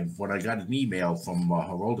gratified when I got an email from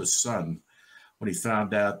her oldest son when he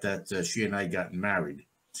found out that she and I gotten married.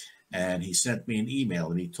 And he sent me an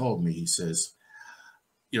email and he told me, he says,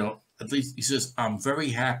 at least he says, I'm very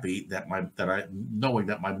happy knowing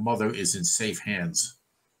that my mother is in safe hands.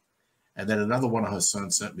 And then another one of her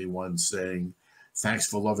sons sent me one saying, thanks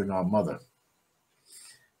for loving our mother.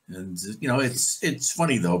 And, it's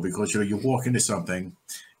funny, though, because, you walk into something,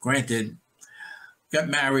 granted, got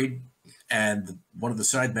married, and one of the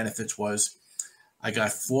side benefits was I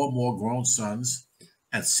got 4 more grown sons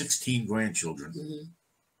and 16 grandchildren. Mm-hmm.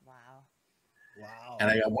 Wow. And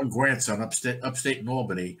I got one grandson upstate in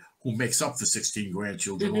Albany who makes up for 16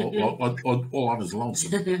 grandchildren all on his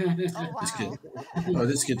lonesome. Oh, wow.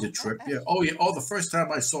 This kid's a trip. Yeah. Oh, yeah. Oh, the first time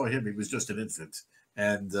I saw him, he was just an infant.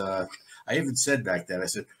 And I even said back then, I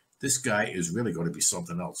said, this guy is really going to be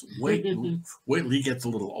something else. Wait till he gets a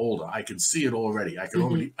little older. I can see it already. I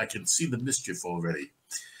can see the mischief already.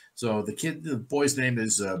 So the boy's name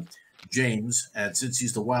is James, and since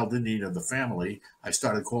he's the wild Indian of the family, I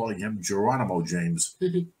started calling him Geronimo James.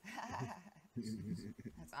 That's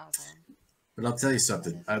awesome. But I'll tell you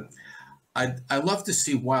something. I love to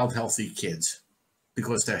see wild, healthy kids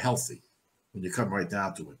because they're healthy when you come right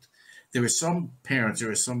down to it. There are some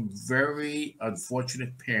very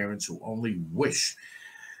unfortunate parents who only wish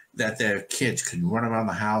that their kids can run around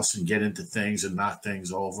the house and get into things and knock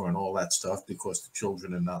things over and all that stuff because the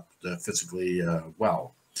children are not physically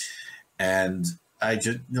well. And I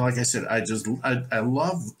just, like I said, I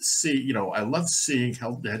love seeing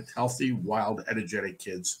healthy, wild, energetic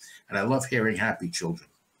kids, and I love hearing happy children.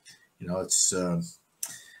 It's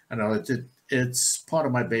part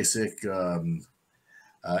of my basic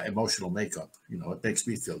emotional makeup. It makes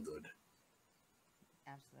me feel good.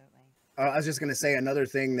 Absolutely. I was just going to say another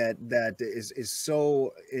thing that is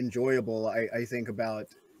so enjoyable. I think about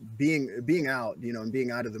being out, and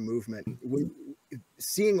being out of the movement.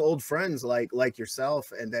 Seeing old friends like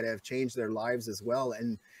yourself and that have changed their lives as well.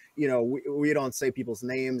 And, we don't say people's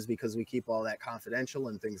names because we keep all that confidential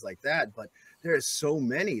and things like that. But there's so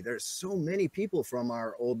many people from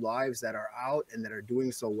our old lives that are out and that are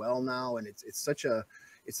doing so well now. And it's such a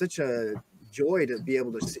joy to be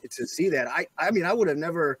able to see that. I mean, I would have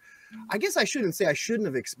never, I guess I shouldn't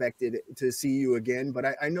have expected to see you again, but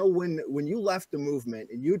I know when you left the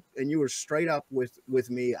movement and you were straight up with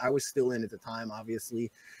me, I was still in at the time,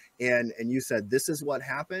 obviously. And you said, this is what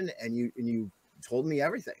happened. And you told me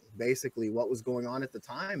everything, basically what was going on at the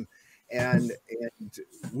time. And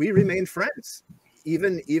we remained friends.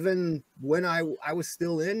 Even when I was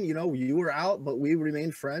still in, you were out, but we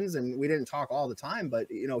remained friends and we didn't talk all the time, but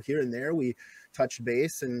here and there we touched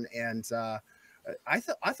base and I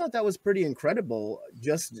thought that was pretty incredible.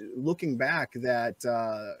 Just looking back, that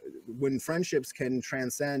when friendships can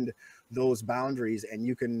transcend those boundaries and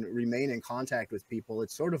you can remain in contact with people,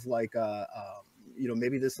 it's sort of like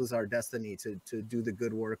maybe this was our destiny to do the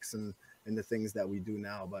good works and the things that we do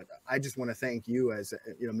now. But I just want to thank you as,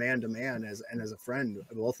 man to man, and as a friend,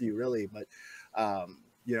 both of you really, but,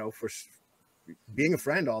 for being a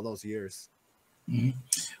friend all those years. Mm-hmm.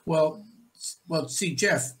 Well, see,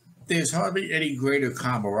 Jeff, there's hardly any greater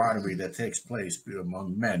camaraderie that takes place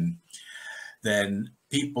among men than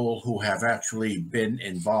people who have actually been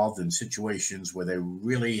involved in situations where they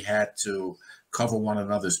really had to cover one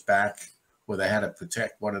another's back, where they had to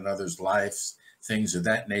protect one another's lives, things of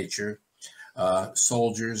that nature.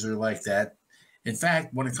 Soldiers are like that. In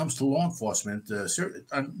fact, when it comes to law enforcement,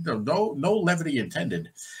 no levity intended,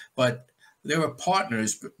 but there are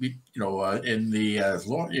partners, in the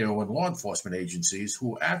in law enforcement agencies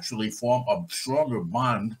who actually form a stronger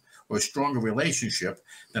bond or a stronger relationship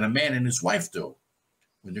than a man and his wife do,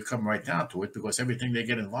 when you come right down to it, because everything they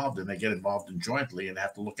get involved in jointly and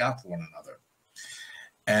have to look out for one another.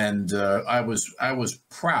 And I was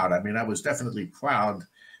proud. I mean, I was definitely proud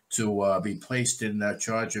to be placed in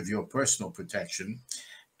charge of your personal protection.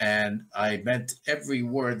 And I meant every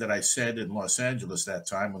word that I said in Los Angeles that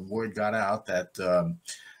time when word got out that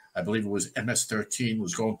I believe it was MS-13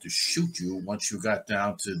 was going to shoot you once you got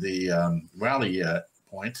down to the rally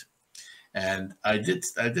point. And I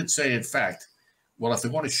did say, in fact, well, if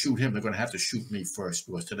they're going to shoot him, they're going to have to shoot me first,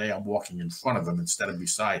 because today I'm walking in front of him instead of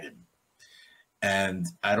beside him. And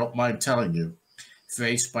I don't mind telling you,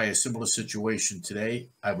 faced by a similar situation today,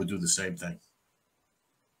 I would do the same thing.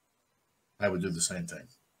 I would do the same thing,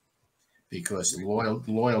 because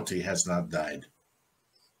loyalty has not died.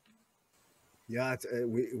 Yeah,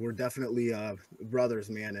 we're definitely brothers,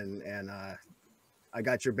 man, and I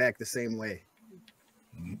got your back the same way.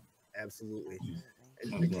 Mm-hmm. Absolutely.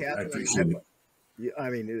 And Catherine, I appreciate it. Yeah, I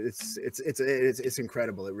mean, it's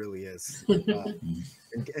incredible. It really is.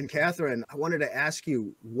 And Catherine, I wanted to ask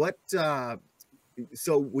you what.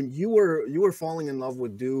 So when you were falling in love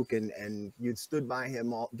with Duke and you'd stood by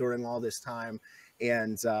him during all this time,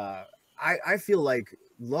 and I feel like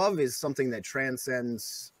love is something that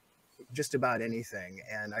transcends just about anything.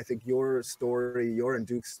 And I think your story, your and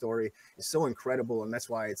Duke's story, is so incredible, and that's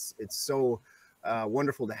why it's so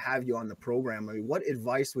wonderful to have you on the program. I mean, what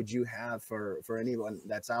advice would you have for anyone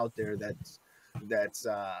that's out there that's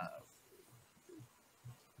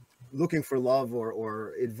looking for love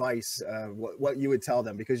or advice? What you would tell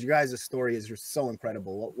them, because you guys' story is just so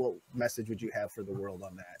incredible. What message would you have for the world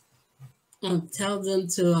on that? Tell them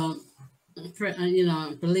to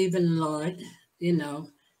believe in the Lord,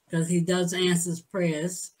 because he does answer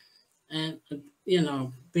prayers, and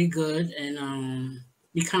be good and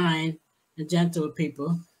be kind and gentle with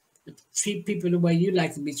people. Treat people the way you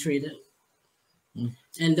like to be treated.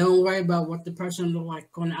 And don't worry about what the person look like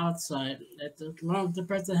on the outside. As long as the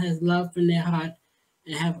person has love in their heart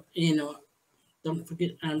and have, don't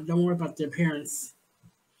forget, don't worry about their appearance.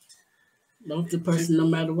 Love the person no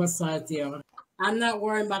matter what size they are. I'm not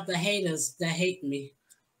worrying about the haters that hate me.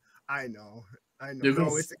 I know. Those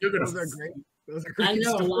are great. Those are great. I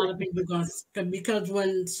know stories. A lot of people going because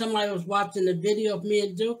when somebody was watching the video of me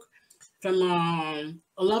and Duke from A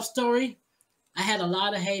Love Story, I had a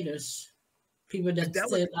lot of haters. People that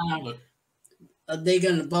said they're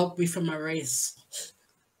gonna vote me for my race.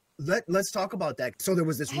 Let's talk about that. So there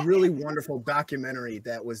was this really wonderful documentary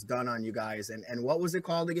that was done on you guys, and what was it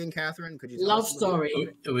called again, Catherine? Could you tell Love us Story?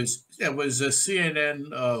 It was a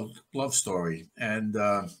CNN Love Story, and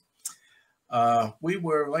we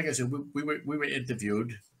were, like I said, we were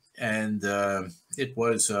interviewed, and it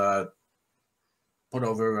was put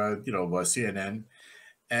over CNN,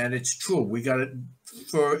 and it's true. We got it.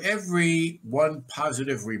 For every one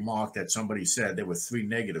positive remark that somebody said, there were 3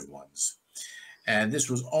 negative ones. And this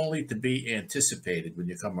was only to be anticipated when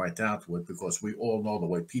you come right down to it, because we all know the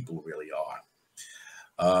way people really are.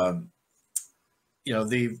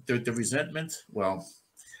 The resentment, well,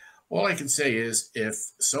 all I can say is if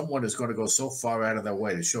someone is going to go so far out of their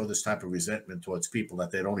way to show this type of resentment towards people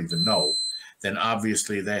that they don't even know, then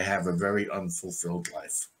obviously they have a very unfulfilled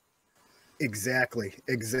life. Exactly.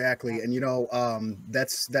 And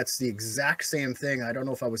that's the exact same thing. I don't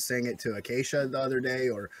know if I was saying it to Acacia the other day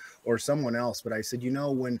or someone else, but I said,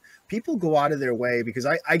 when people go out of their way, because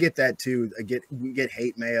I get that too. We get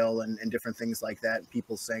hate mail and different things like that, and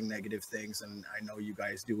people saying negative things, and I know you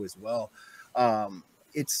guys do as well.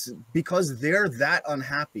 it's because they're that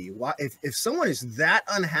unhappy. Why, if someone is that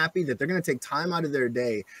unhappy that they're going to take time out of their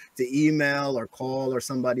day to email or call or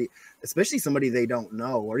somebody, especially somebody they don't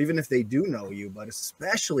know, or even if they do know you, but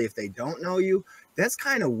especially if they don't know you, that's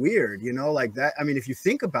kind of weird, you know, like that. I mean, if you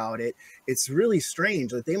think about it, it's really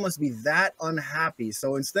strange that they must be that unhappy.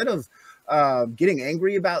 So instead of getting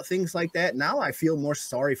angry about things like that, now I feel more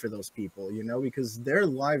sorry for those people, you know, because their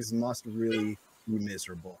lives must really be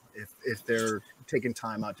miserable if they're taking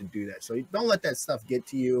time out to do that. So don't let that stuff get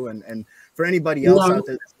to you. And for anybody else out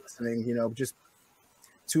there that's listening, you know, just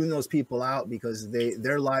tune those people out, because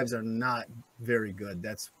their lives are not very good.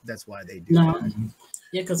 That's why they do that.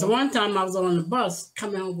 Yeah, because one time I was on the bus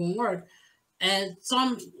coming home from work, and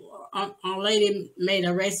some lady made a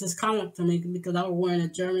racist comment to me because I was wearing a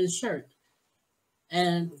German shirt.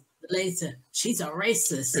 And the lady said, "She's a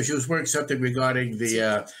racist." So she was wearing something regarding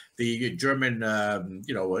the German,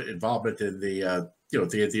 involvement in the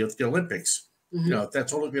Olympics. Mm-hmm. You know,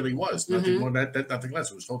 that's all it really was. Nothing more, nothing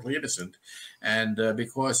less. It was totally innocent. And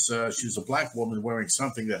because she's a black woman wearing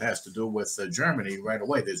something that has to do with Germany, right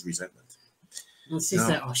away there's resentment. And she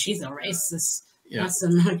said, "Oh, she's a racist." Yeah. That's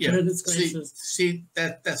my goodness gracious. See,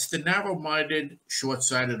 that's the narrow-minded,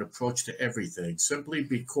 short-sighted approach to everything, simply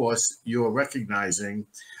because you're recognizing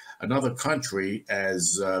another country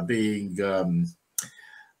as being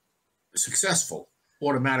successful.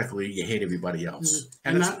 Automatically, you hate everybody else.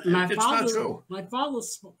 And it's not true. My father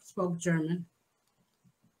spoke German.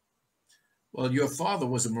 Well, your father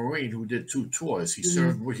was a Marine who did 2 tours. He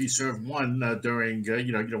served one during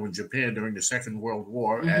in Japan during the Second World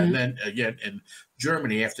War, and then again in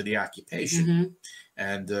Germany after the occupation.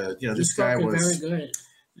 And this guy was very good.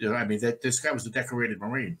 You know, I mean, this guy was a decorated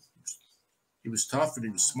Marine. He was tough and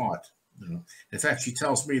he was smart. You know, in fact, she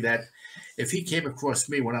tells me that if he came across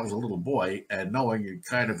me when I was a little boy and knowing the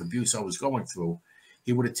kind of abuse I was going through,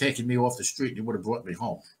 he would have taken me off the street and he would have brought me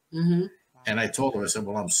home. And I told her, I said,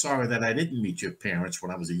 "Well, I'm sorry that I didn't meet your parents when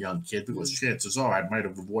I was a young kid, because chances are I might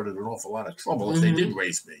have avoided an awful lot of trouble if they did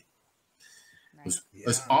raise me."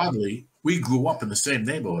 Because oddly, we grew up in the same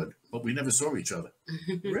neighborhood, but we never saw each other.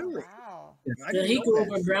 Really? Wow. Yeah, he grew up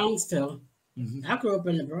in Brownsville. I grew up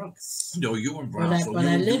in the Bronx. No, you were in Brownsville. But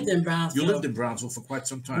I lived in Brownsville. You lived in Brownsville for quite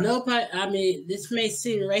some time. Nobody, I mean, this may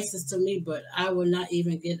seem racist to me, but I would not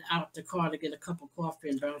even get out the car to get a cup of coffee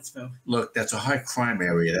in Brownsville. Look, that's a high crime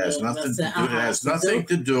area. That has nothing to do. It has nothing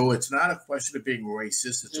to do. It's not a question of being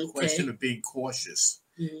racist. It's a question of being cautious.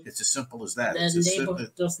 It's as simple as that.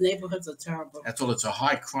 Those neighborhoods are terrible. That's all. It's a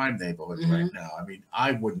high crime neighborhood right now. I mean,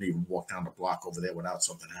 I wouldn't even walk down the block over there without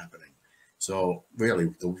something happening. So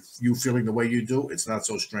really, you feeling the way you do, it's not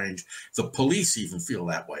so strange. The police even feel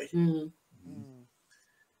that way.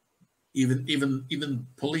 Even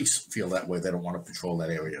police feel that way. They don't want to patrol that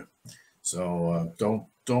area. So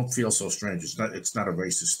don't feel so strange. It's not a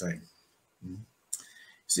racist thing.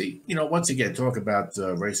 See, once again, talk about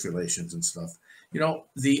race relations and stuff.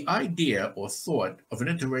 The idea or thought of an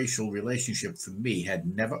interracial relationship for me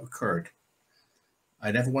had never occurred.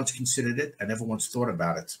 I never once considered it. I never once thought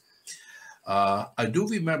about it. I do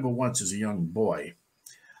remember once as a young boy,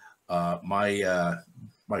 my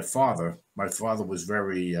father was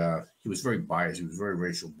very biased. He was very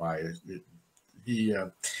racial biased.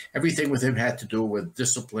 Everything with him had to do with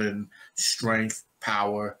discipline, strength,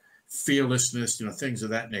 power, fearlessness, things of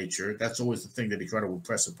that nature. That's always the thing that he tried to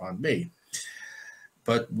impress upon me.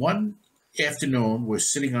 But one afternoon, we're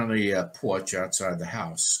sitting on a porch outside the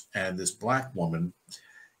house, and this black woman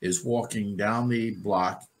is walking down the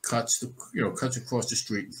block, cuts across the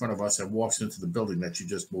street in front of us, and walks into the building that she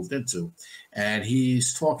just moved into. And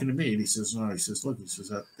he's talking to me, and he says, "Look," he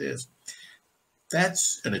says,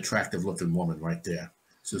 "That's an attractive looking woman right there."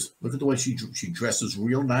 He says, "Look at the way she dresses,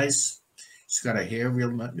 real nice. She's got her hair real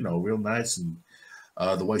nice, and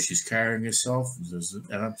the way she's carrying herself."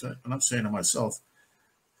 And I'm saying to myself,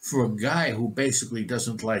 for a guy who basically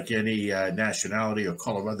doesn't like any nationality or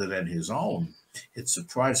color other than his own, it's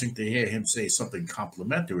surprising to hear him say something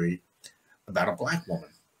complimentary about a black woman.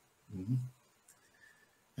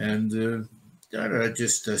 And that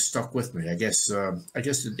just stuck with me. I guess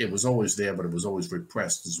it was always there, but it was always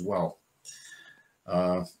repressed as well.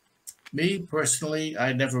 Me personally,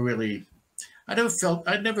 I never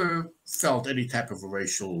felt any type of a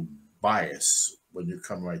racial bias when you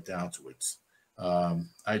come right down to it.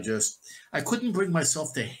 I couldn't bring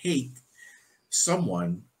myself to hate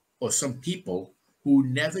someone or some people who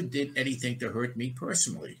never did anything to hurt me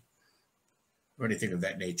personally or anything of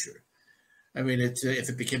that nature. I mean, if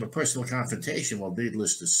it became a personal confrontation, well,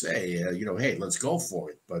 needless to say, hey, let's go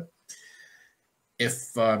for it. But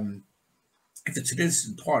if it's an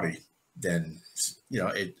innocent party, then,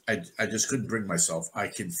 I just couldn't bring myself. I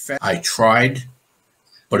confess, I tried,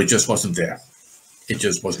 but it just wasn't there. It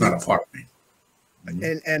just was not a part of me.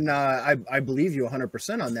 And I believe you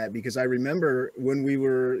 100% on that, because I remember when we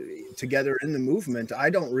were together in the movement, I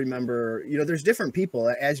don't remember, there's different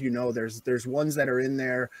people, as you know, there's ones that are in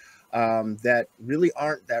there that really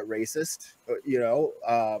aren't that racist,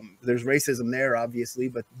 there's racism there, obviously,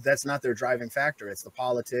 but that's not their driving factor. It's the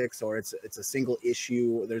politics, or it's a single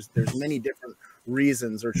issue. There's many different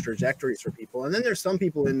reasons or trajectories for people. And then there's some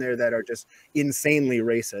people in there that are just insanely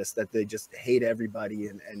racist, that they just hate everybody.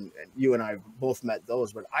 And you and I both met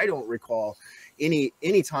those, but I don't recall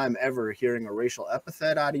any time ever hearing a racial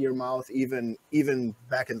epithet out of your mouth, even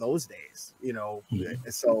back in those days,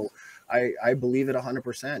 So I believe it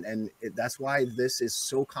 100%. And that's why this is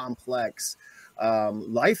so complex.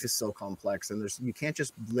 Life is so complex, and you can't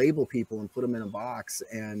just label people and put them in a box.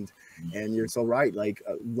 And you're so right. Like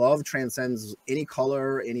love transcends any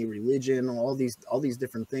color, any religion, all these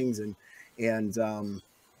different things. And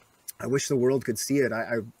I wish the world could see it.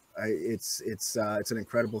 It's an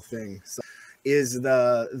incredible thing. So, is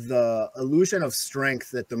the illusion of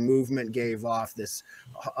strength that the movement gave off, this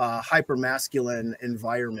hyper masculine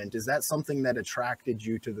environment, is that something that attracted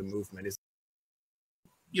you to the movement?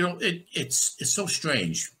 It's so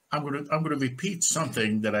strange. I'm gonna repeat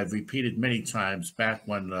something that I've repeated many times back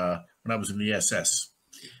when I was in the SS,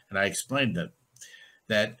 and I explained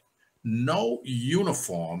that no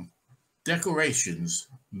uniform, decorations,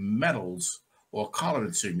 medals, or collar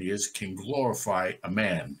insignias can glorify a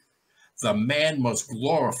man. The man must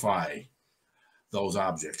glorify those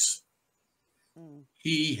objects.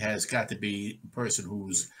 He has got to be the person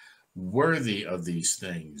who's worthy of these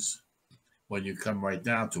things. When you come right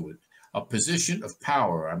down to it, a position of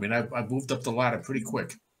power. I mean, I moved up the ladder pretty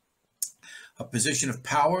quick. A position of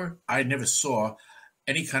power, I never saw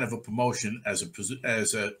any kind of a promotion as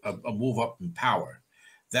a move up in power.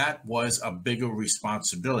 That was a bigger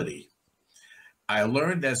responsibility. I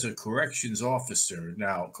learned as a corrections officer.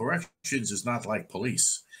 Now, corrections is not like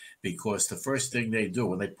police, because the first thing they do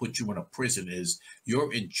when they put you in a prison is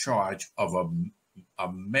you're in charge of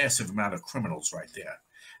a massive amount of criminals right there.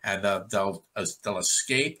 And they'll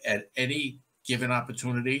escape at any given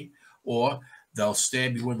opportunity, or they'll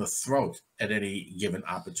stab you in the throat at any given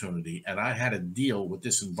opportunity. And I had to deal with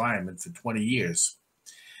this environment for 20 years.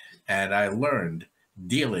 And I learned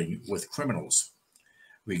dealing with criminals,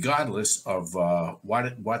 regardless of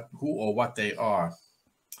who or what they are.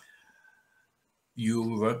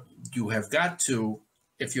 You have got to,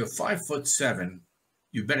 if you're 5'7",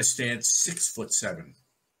 you better stand 6'7".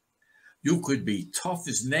 You could be tough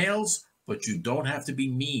as nails, but you don't have to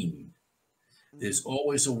be mean. There's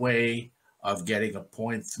always a way of getting a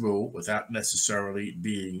point through without necessarily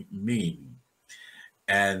being mean.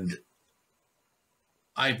 And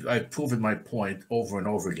I've proven my point over and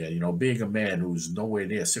over again. Being a man who's nowhere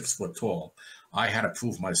near 6 foot tall, I had to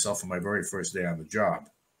prove myself on my very first day on the job.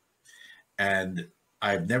 And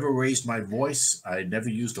I've never raised my voice. I never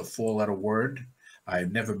used a 4-letter word.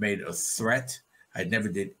 I've never made a threat. I never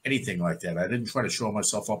did anything like that. I didn't try to show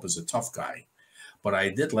myself up as a tough guy. But I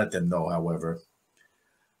did let them know, however,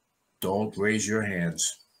 don't raise your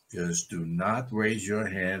hands. Just do not raise your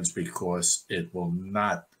hands, because it will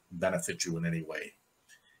not benefit you in any way.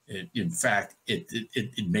 In fact,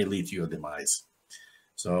 it may lead to your demise.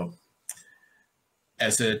 So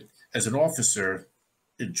as an officer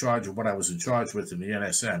in charge of what I was in charge with in the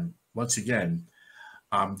NSM, once again,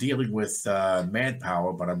 I'm dealing with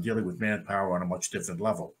manpower, but I'm dealing with manpower on a much different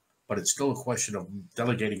level. But it's still a question of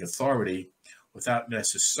delegating authority without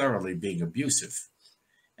necessarily being abusive.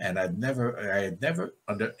 And I had never,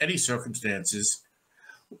 under any circumstances,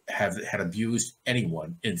 had abused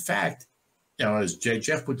anyone. In fact, as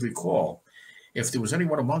Jeff would recall, if there was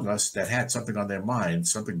anyone among us that had something on their mind,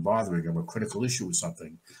 something bothering them, a critical issue or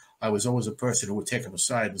something, I was always a person who would take them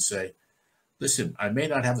aside and say, listen, I may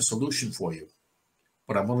not have a solution for you,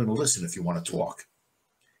 but I'm willing to listen if you want to talk.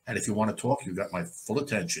 And if you want to talk, you got my full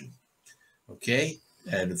attention. Okay?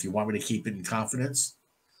 And if you want me to keep it in confidence,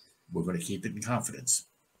 we're going to keep it in confidence.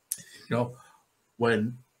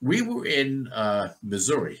 When we were in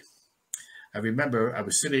Missouri, I remember I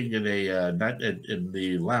was sitting in in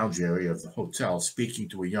the lounge area of the hotel speaking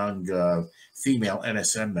to a young female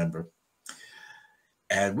NSM member.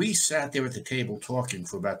 And we sat there at the table talking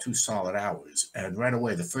for about 2 solid hours. And right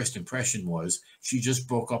away, the first impression was she just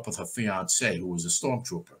broke up with her fiance, who was a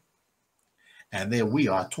stormtrooper. And there we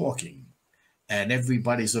are talking. And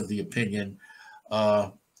everybody's of the opinion,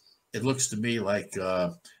 it looks to me like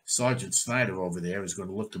Sergeant Schneider over there is going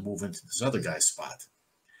to look to move into this other guy's spot.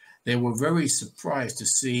 They were very surprised to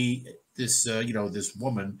see this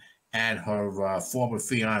woman and her former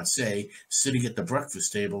fiance sitting at the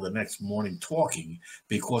breakfast table the next morning talking,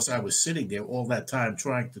 because I was sitting there all that time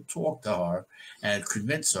trying to talk to her and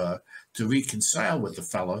convince her to reconcile with the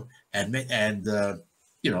fella and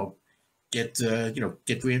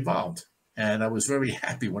get re-involved. And I was very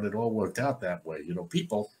happy when it all worked out that way.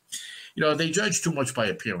 People, they judge too much by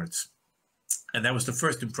appearance, and that was the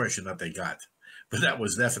first impression that they got. But that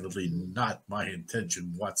was definitely not my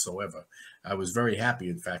intention whatsoever. I was very happy,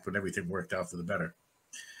 in fact, when everything worked out for the better.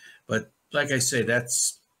 But like I say,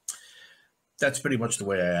 that's pretty much the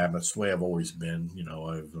way I am. That's the way I've always been.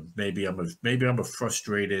 Maybe I'm a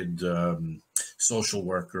frustrated social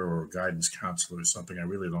worker or guidance counselor or something. I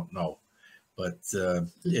really don't know. But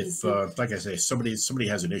if, like I say, somebody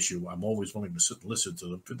has an issue, I'm always willing to sit and listen to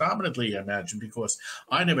them. Predominantly, I imagine, because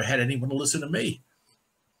I never had anyone to listen to me.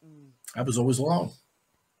 I was always alone.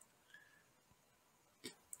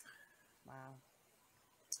 Wow.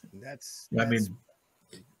 That's I mean,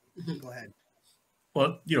 go ahead.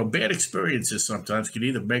 Well, bad experiences sometimes can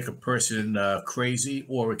either make a person crazy,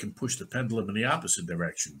 or it can push the pendulum in the opposite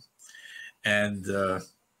direction. And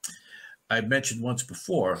I mentioned once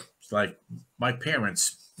before, like my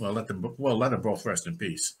parents, let them both rest in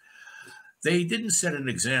peace. They didn't set an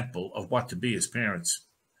example of what to be as parents.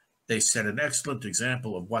 They set an excellent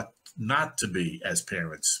example of what not to be as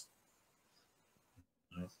parents.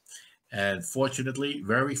 And fortunately,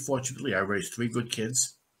 very fortunately, I raised 3 good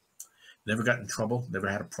kids. Never got in trouble, never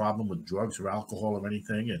had a problem with drugs or alcohol or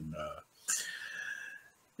anything. And,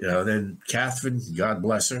 then Catherine, God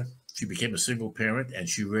bless her, she became a single parent, and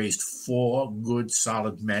she raised 4 good,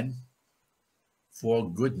 solid men, 4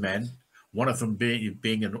 good men, one of them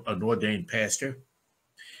being an ordained pastor.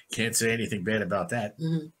 Can't say anything bad about that.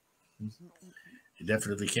 Mm-hmm. You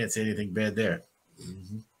definitely can't say anything bad there.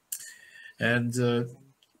 Mm-hmm. And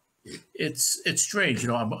it's strange,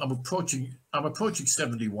 I'm approaching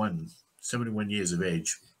 71 years of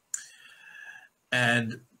age,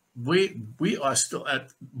 and we are still,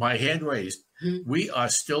 at my hand raised, we are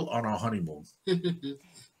still on our honeymoon. And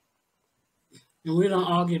we don't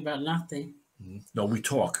argue about nothing. No, we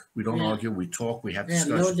talk. We don't argue. We talk. We have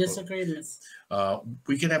discussions. No disagreements.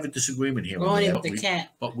 We can have a disagreement here,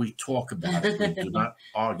 but we talk about it. We do not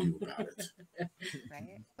argue about it.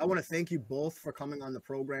 Right. I want to thank you both for coming on the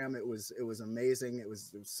program. It was amazing. It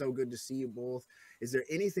was so good to see you both. Is there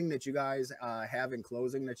anything that you guys have in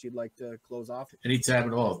closing that you'd like to close off? Anytime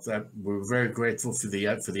at all. We're very grateful for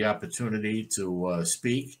the opportunity to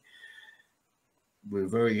speak. We're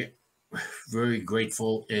very, very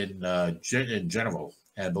grateful in general,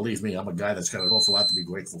 and believe me, I'm a guy that's got an awful lot to be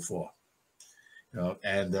grateful for.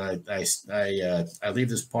 And I leave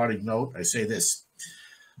this parting note. I say this: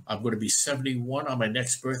 I'm going to be 71 on my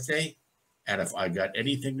next birthday, and if I got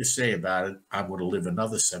anything to say about it, I'm going to live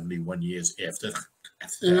another 71 years after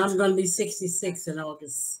and I'm going to be 66 in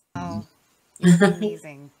August. Oh, you look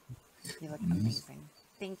amazing. You look amazing.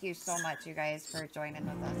 Thank you so much, you guys, for joining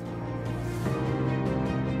with us.